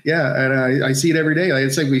 Yeah, and I see it every day.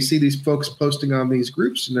 It's like we see these folks posting on these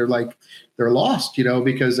groups, and they're lost,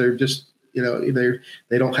 because they're just,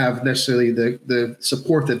 they don't have necessarily the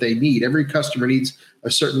support that they need. Every customer needs a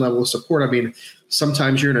certain level of support. I mean,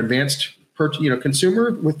 sometimes you're an advanced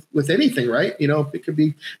consumer with anything, right? It could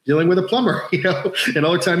be dealing with a plumber, and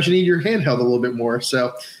other times you need your handheld a little bit more.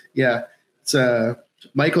 So yeah, it's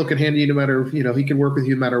Michael can handle you no matter, he can work with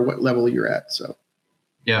you no matter what level you're at. So.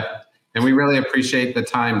 Yeah. And we really appreciate the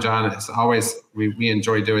time, John. It's always, we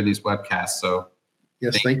enjoy doing these webcasts. So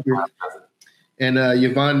yes, thank you. And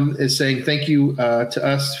Yvonne is saying, thank you to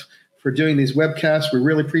us for doing these webcasts. We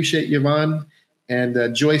really appreciate Yvonne.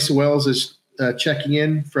 And Joyce Wells is checking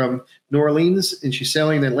in from New Orleans, and she's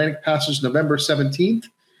sailing the Atlantic Passage November 17th.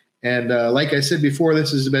 And like I said before,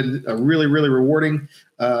 this has been a really, really rewarding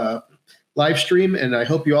live stream, and I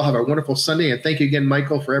hope you all have a wonderful Sunday. And thank you again,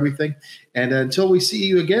 Michael, for everything. And until we see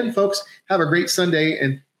you again, folks, have a great Sunday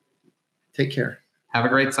and take care. Have a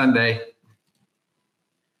great Sunday.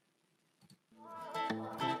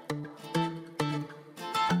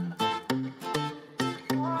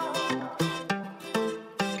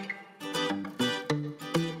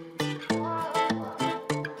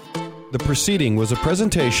 The proceeding was a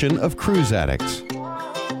presentation of Cruise Addicts.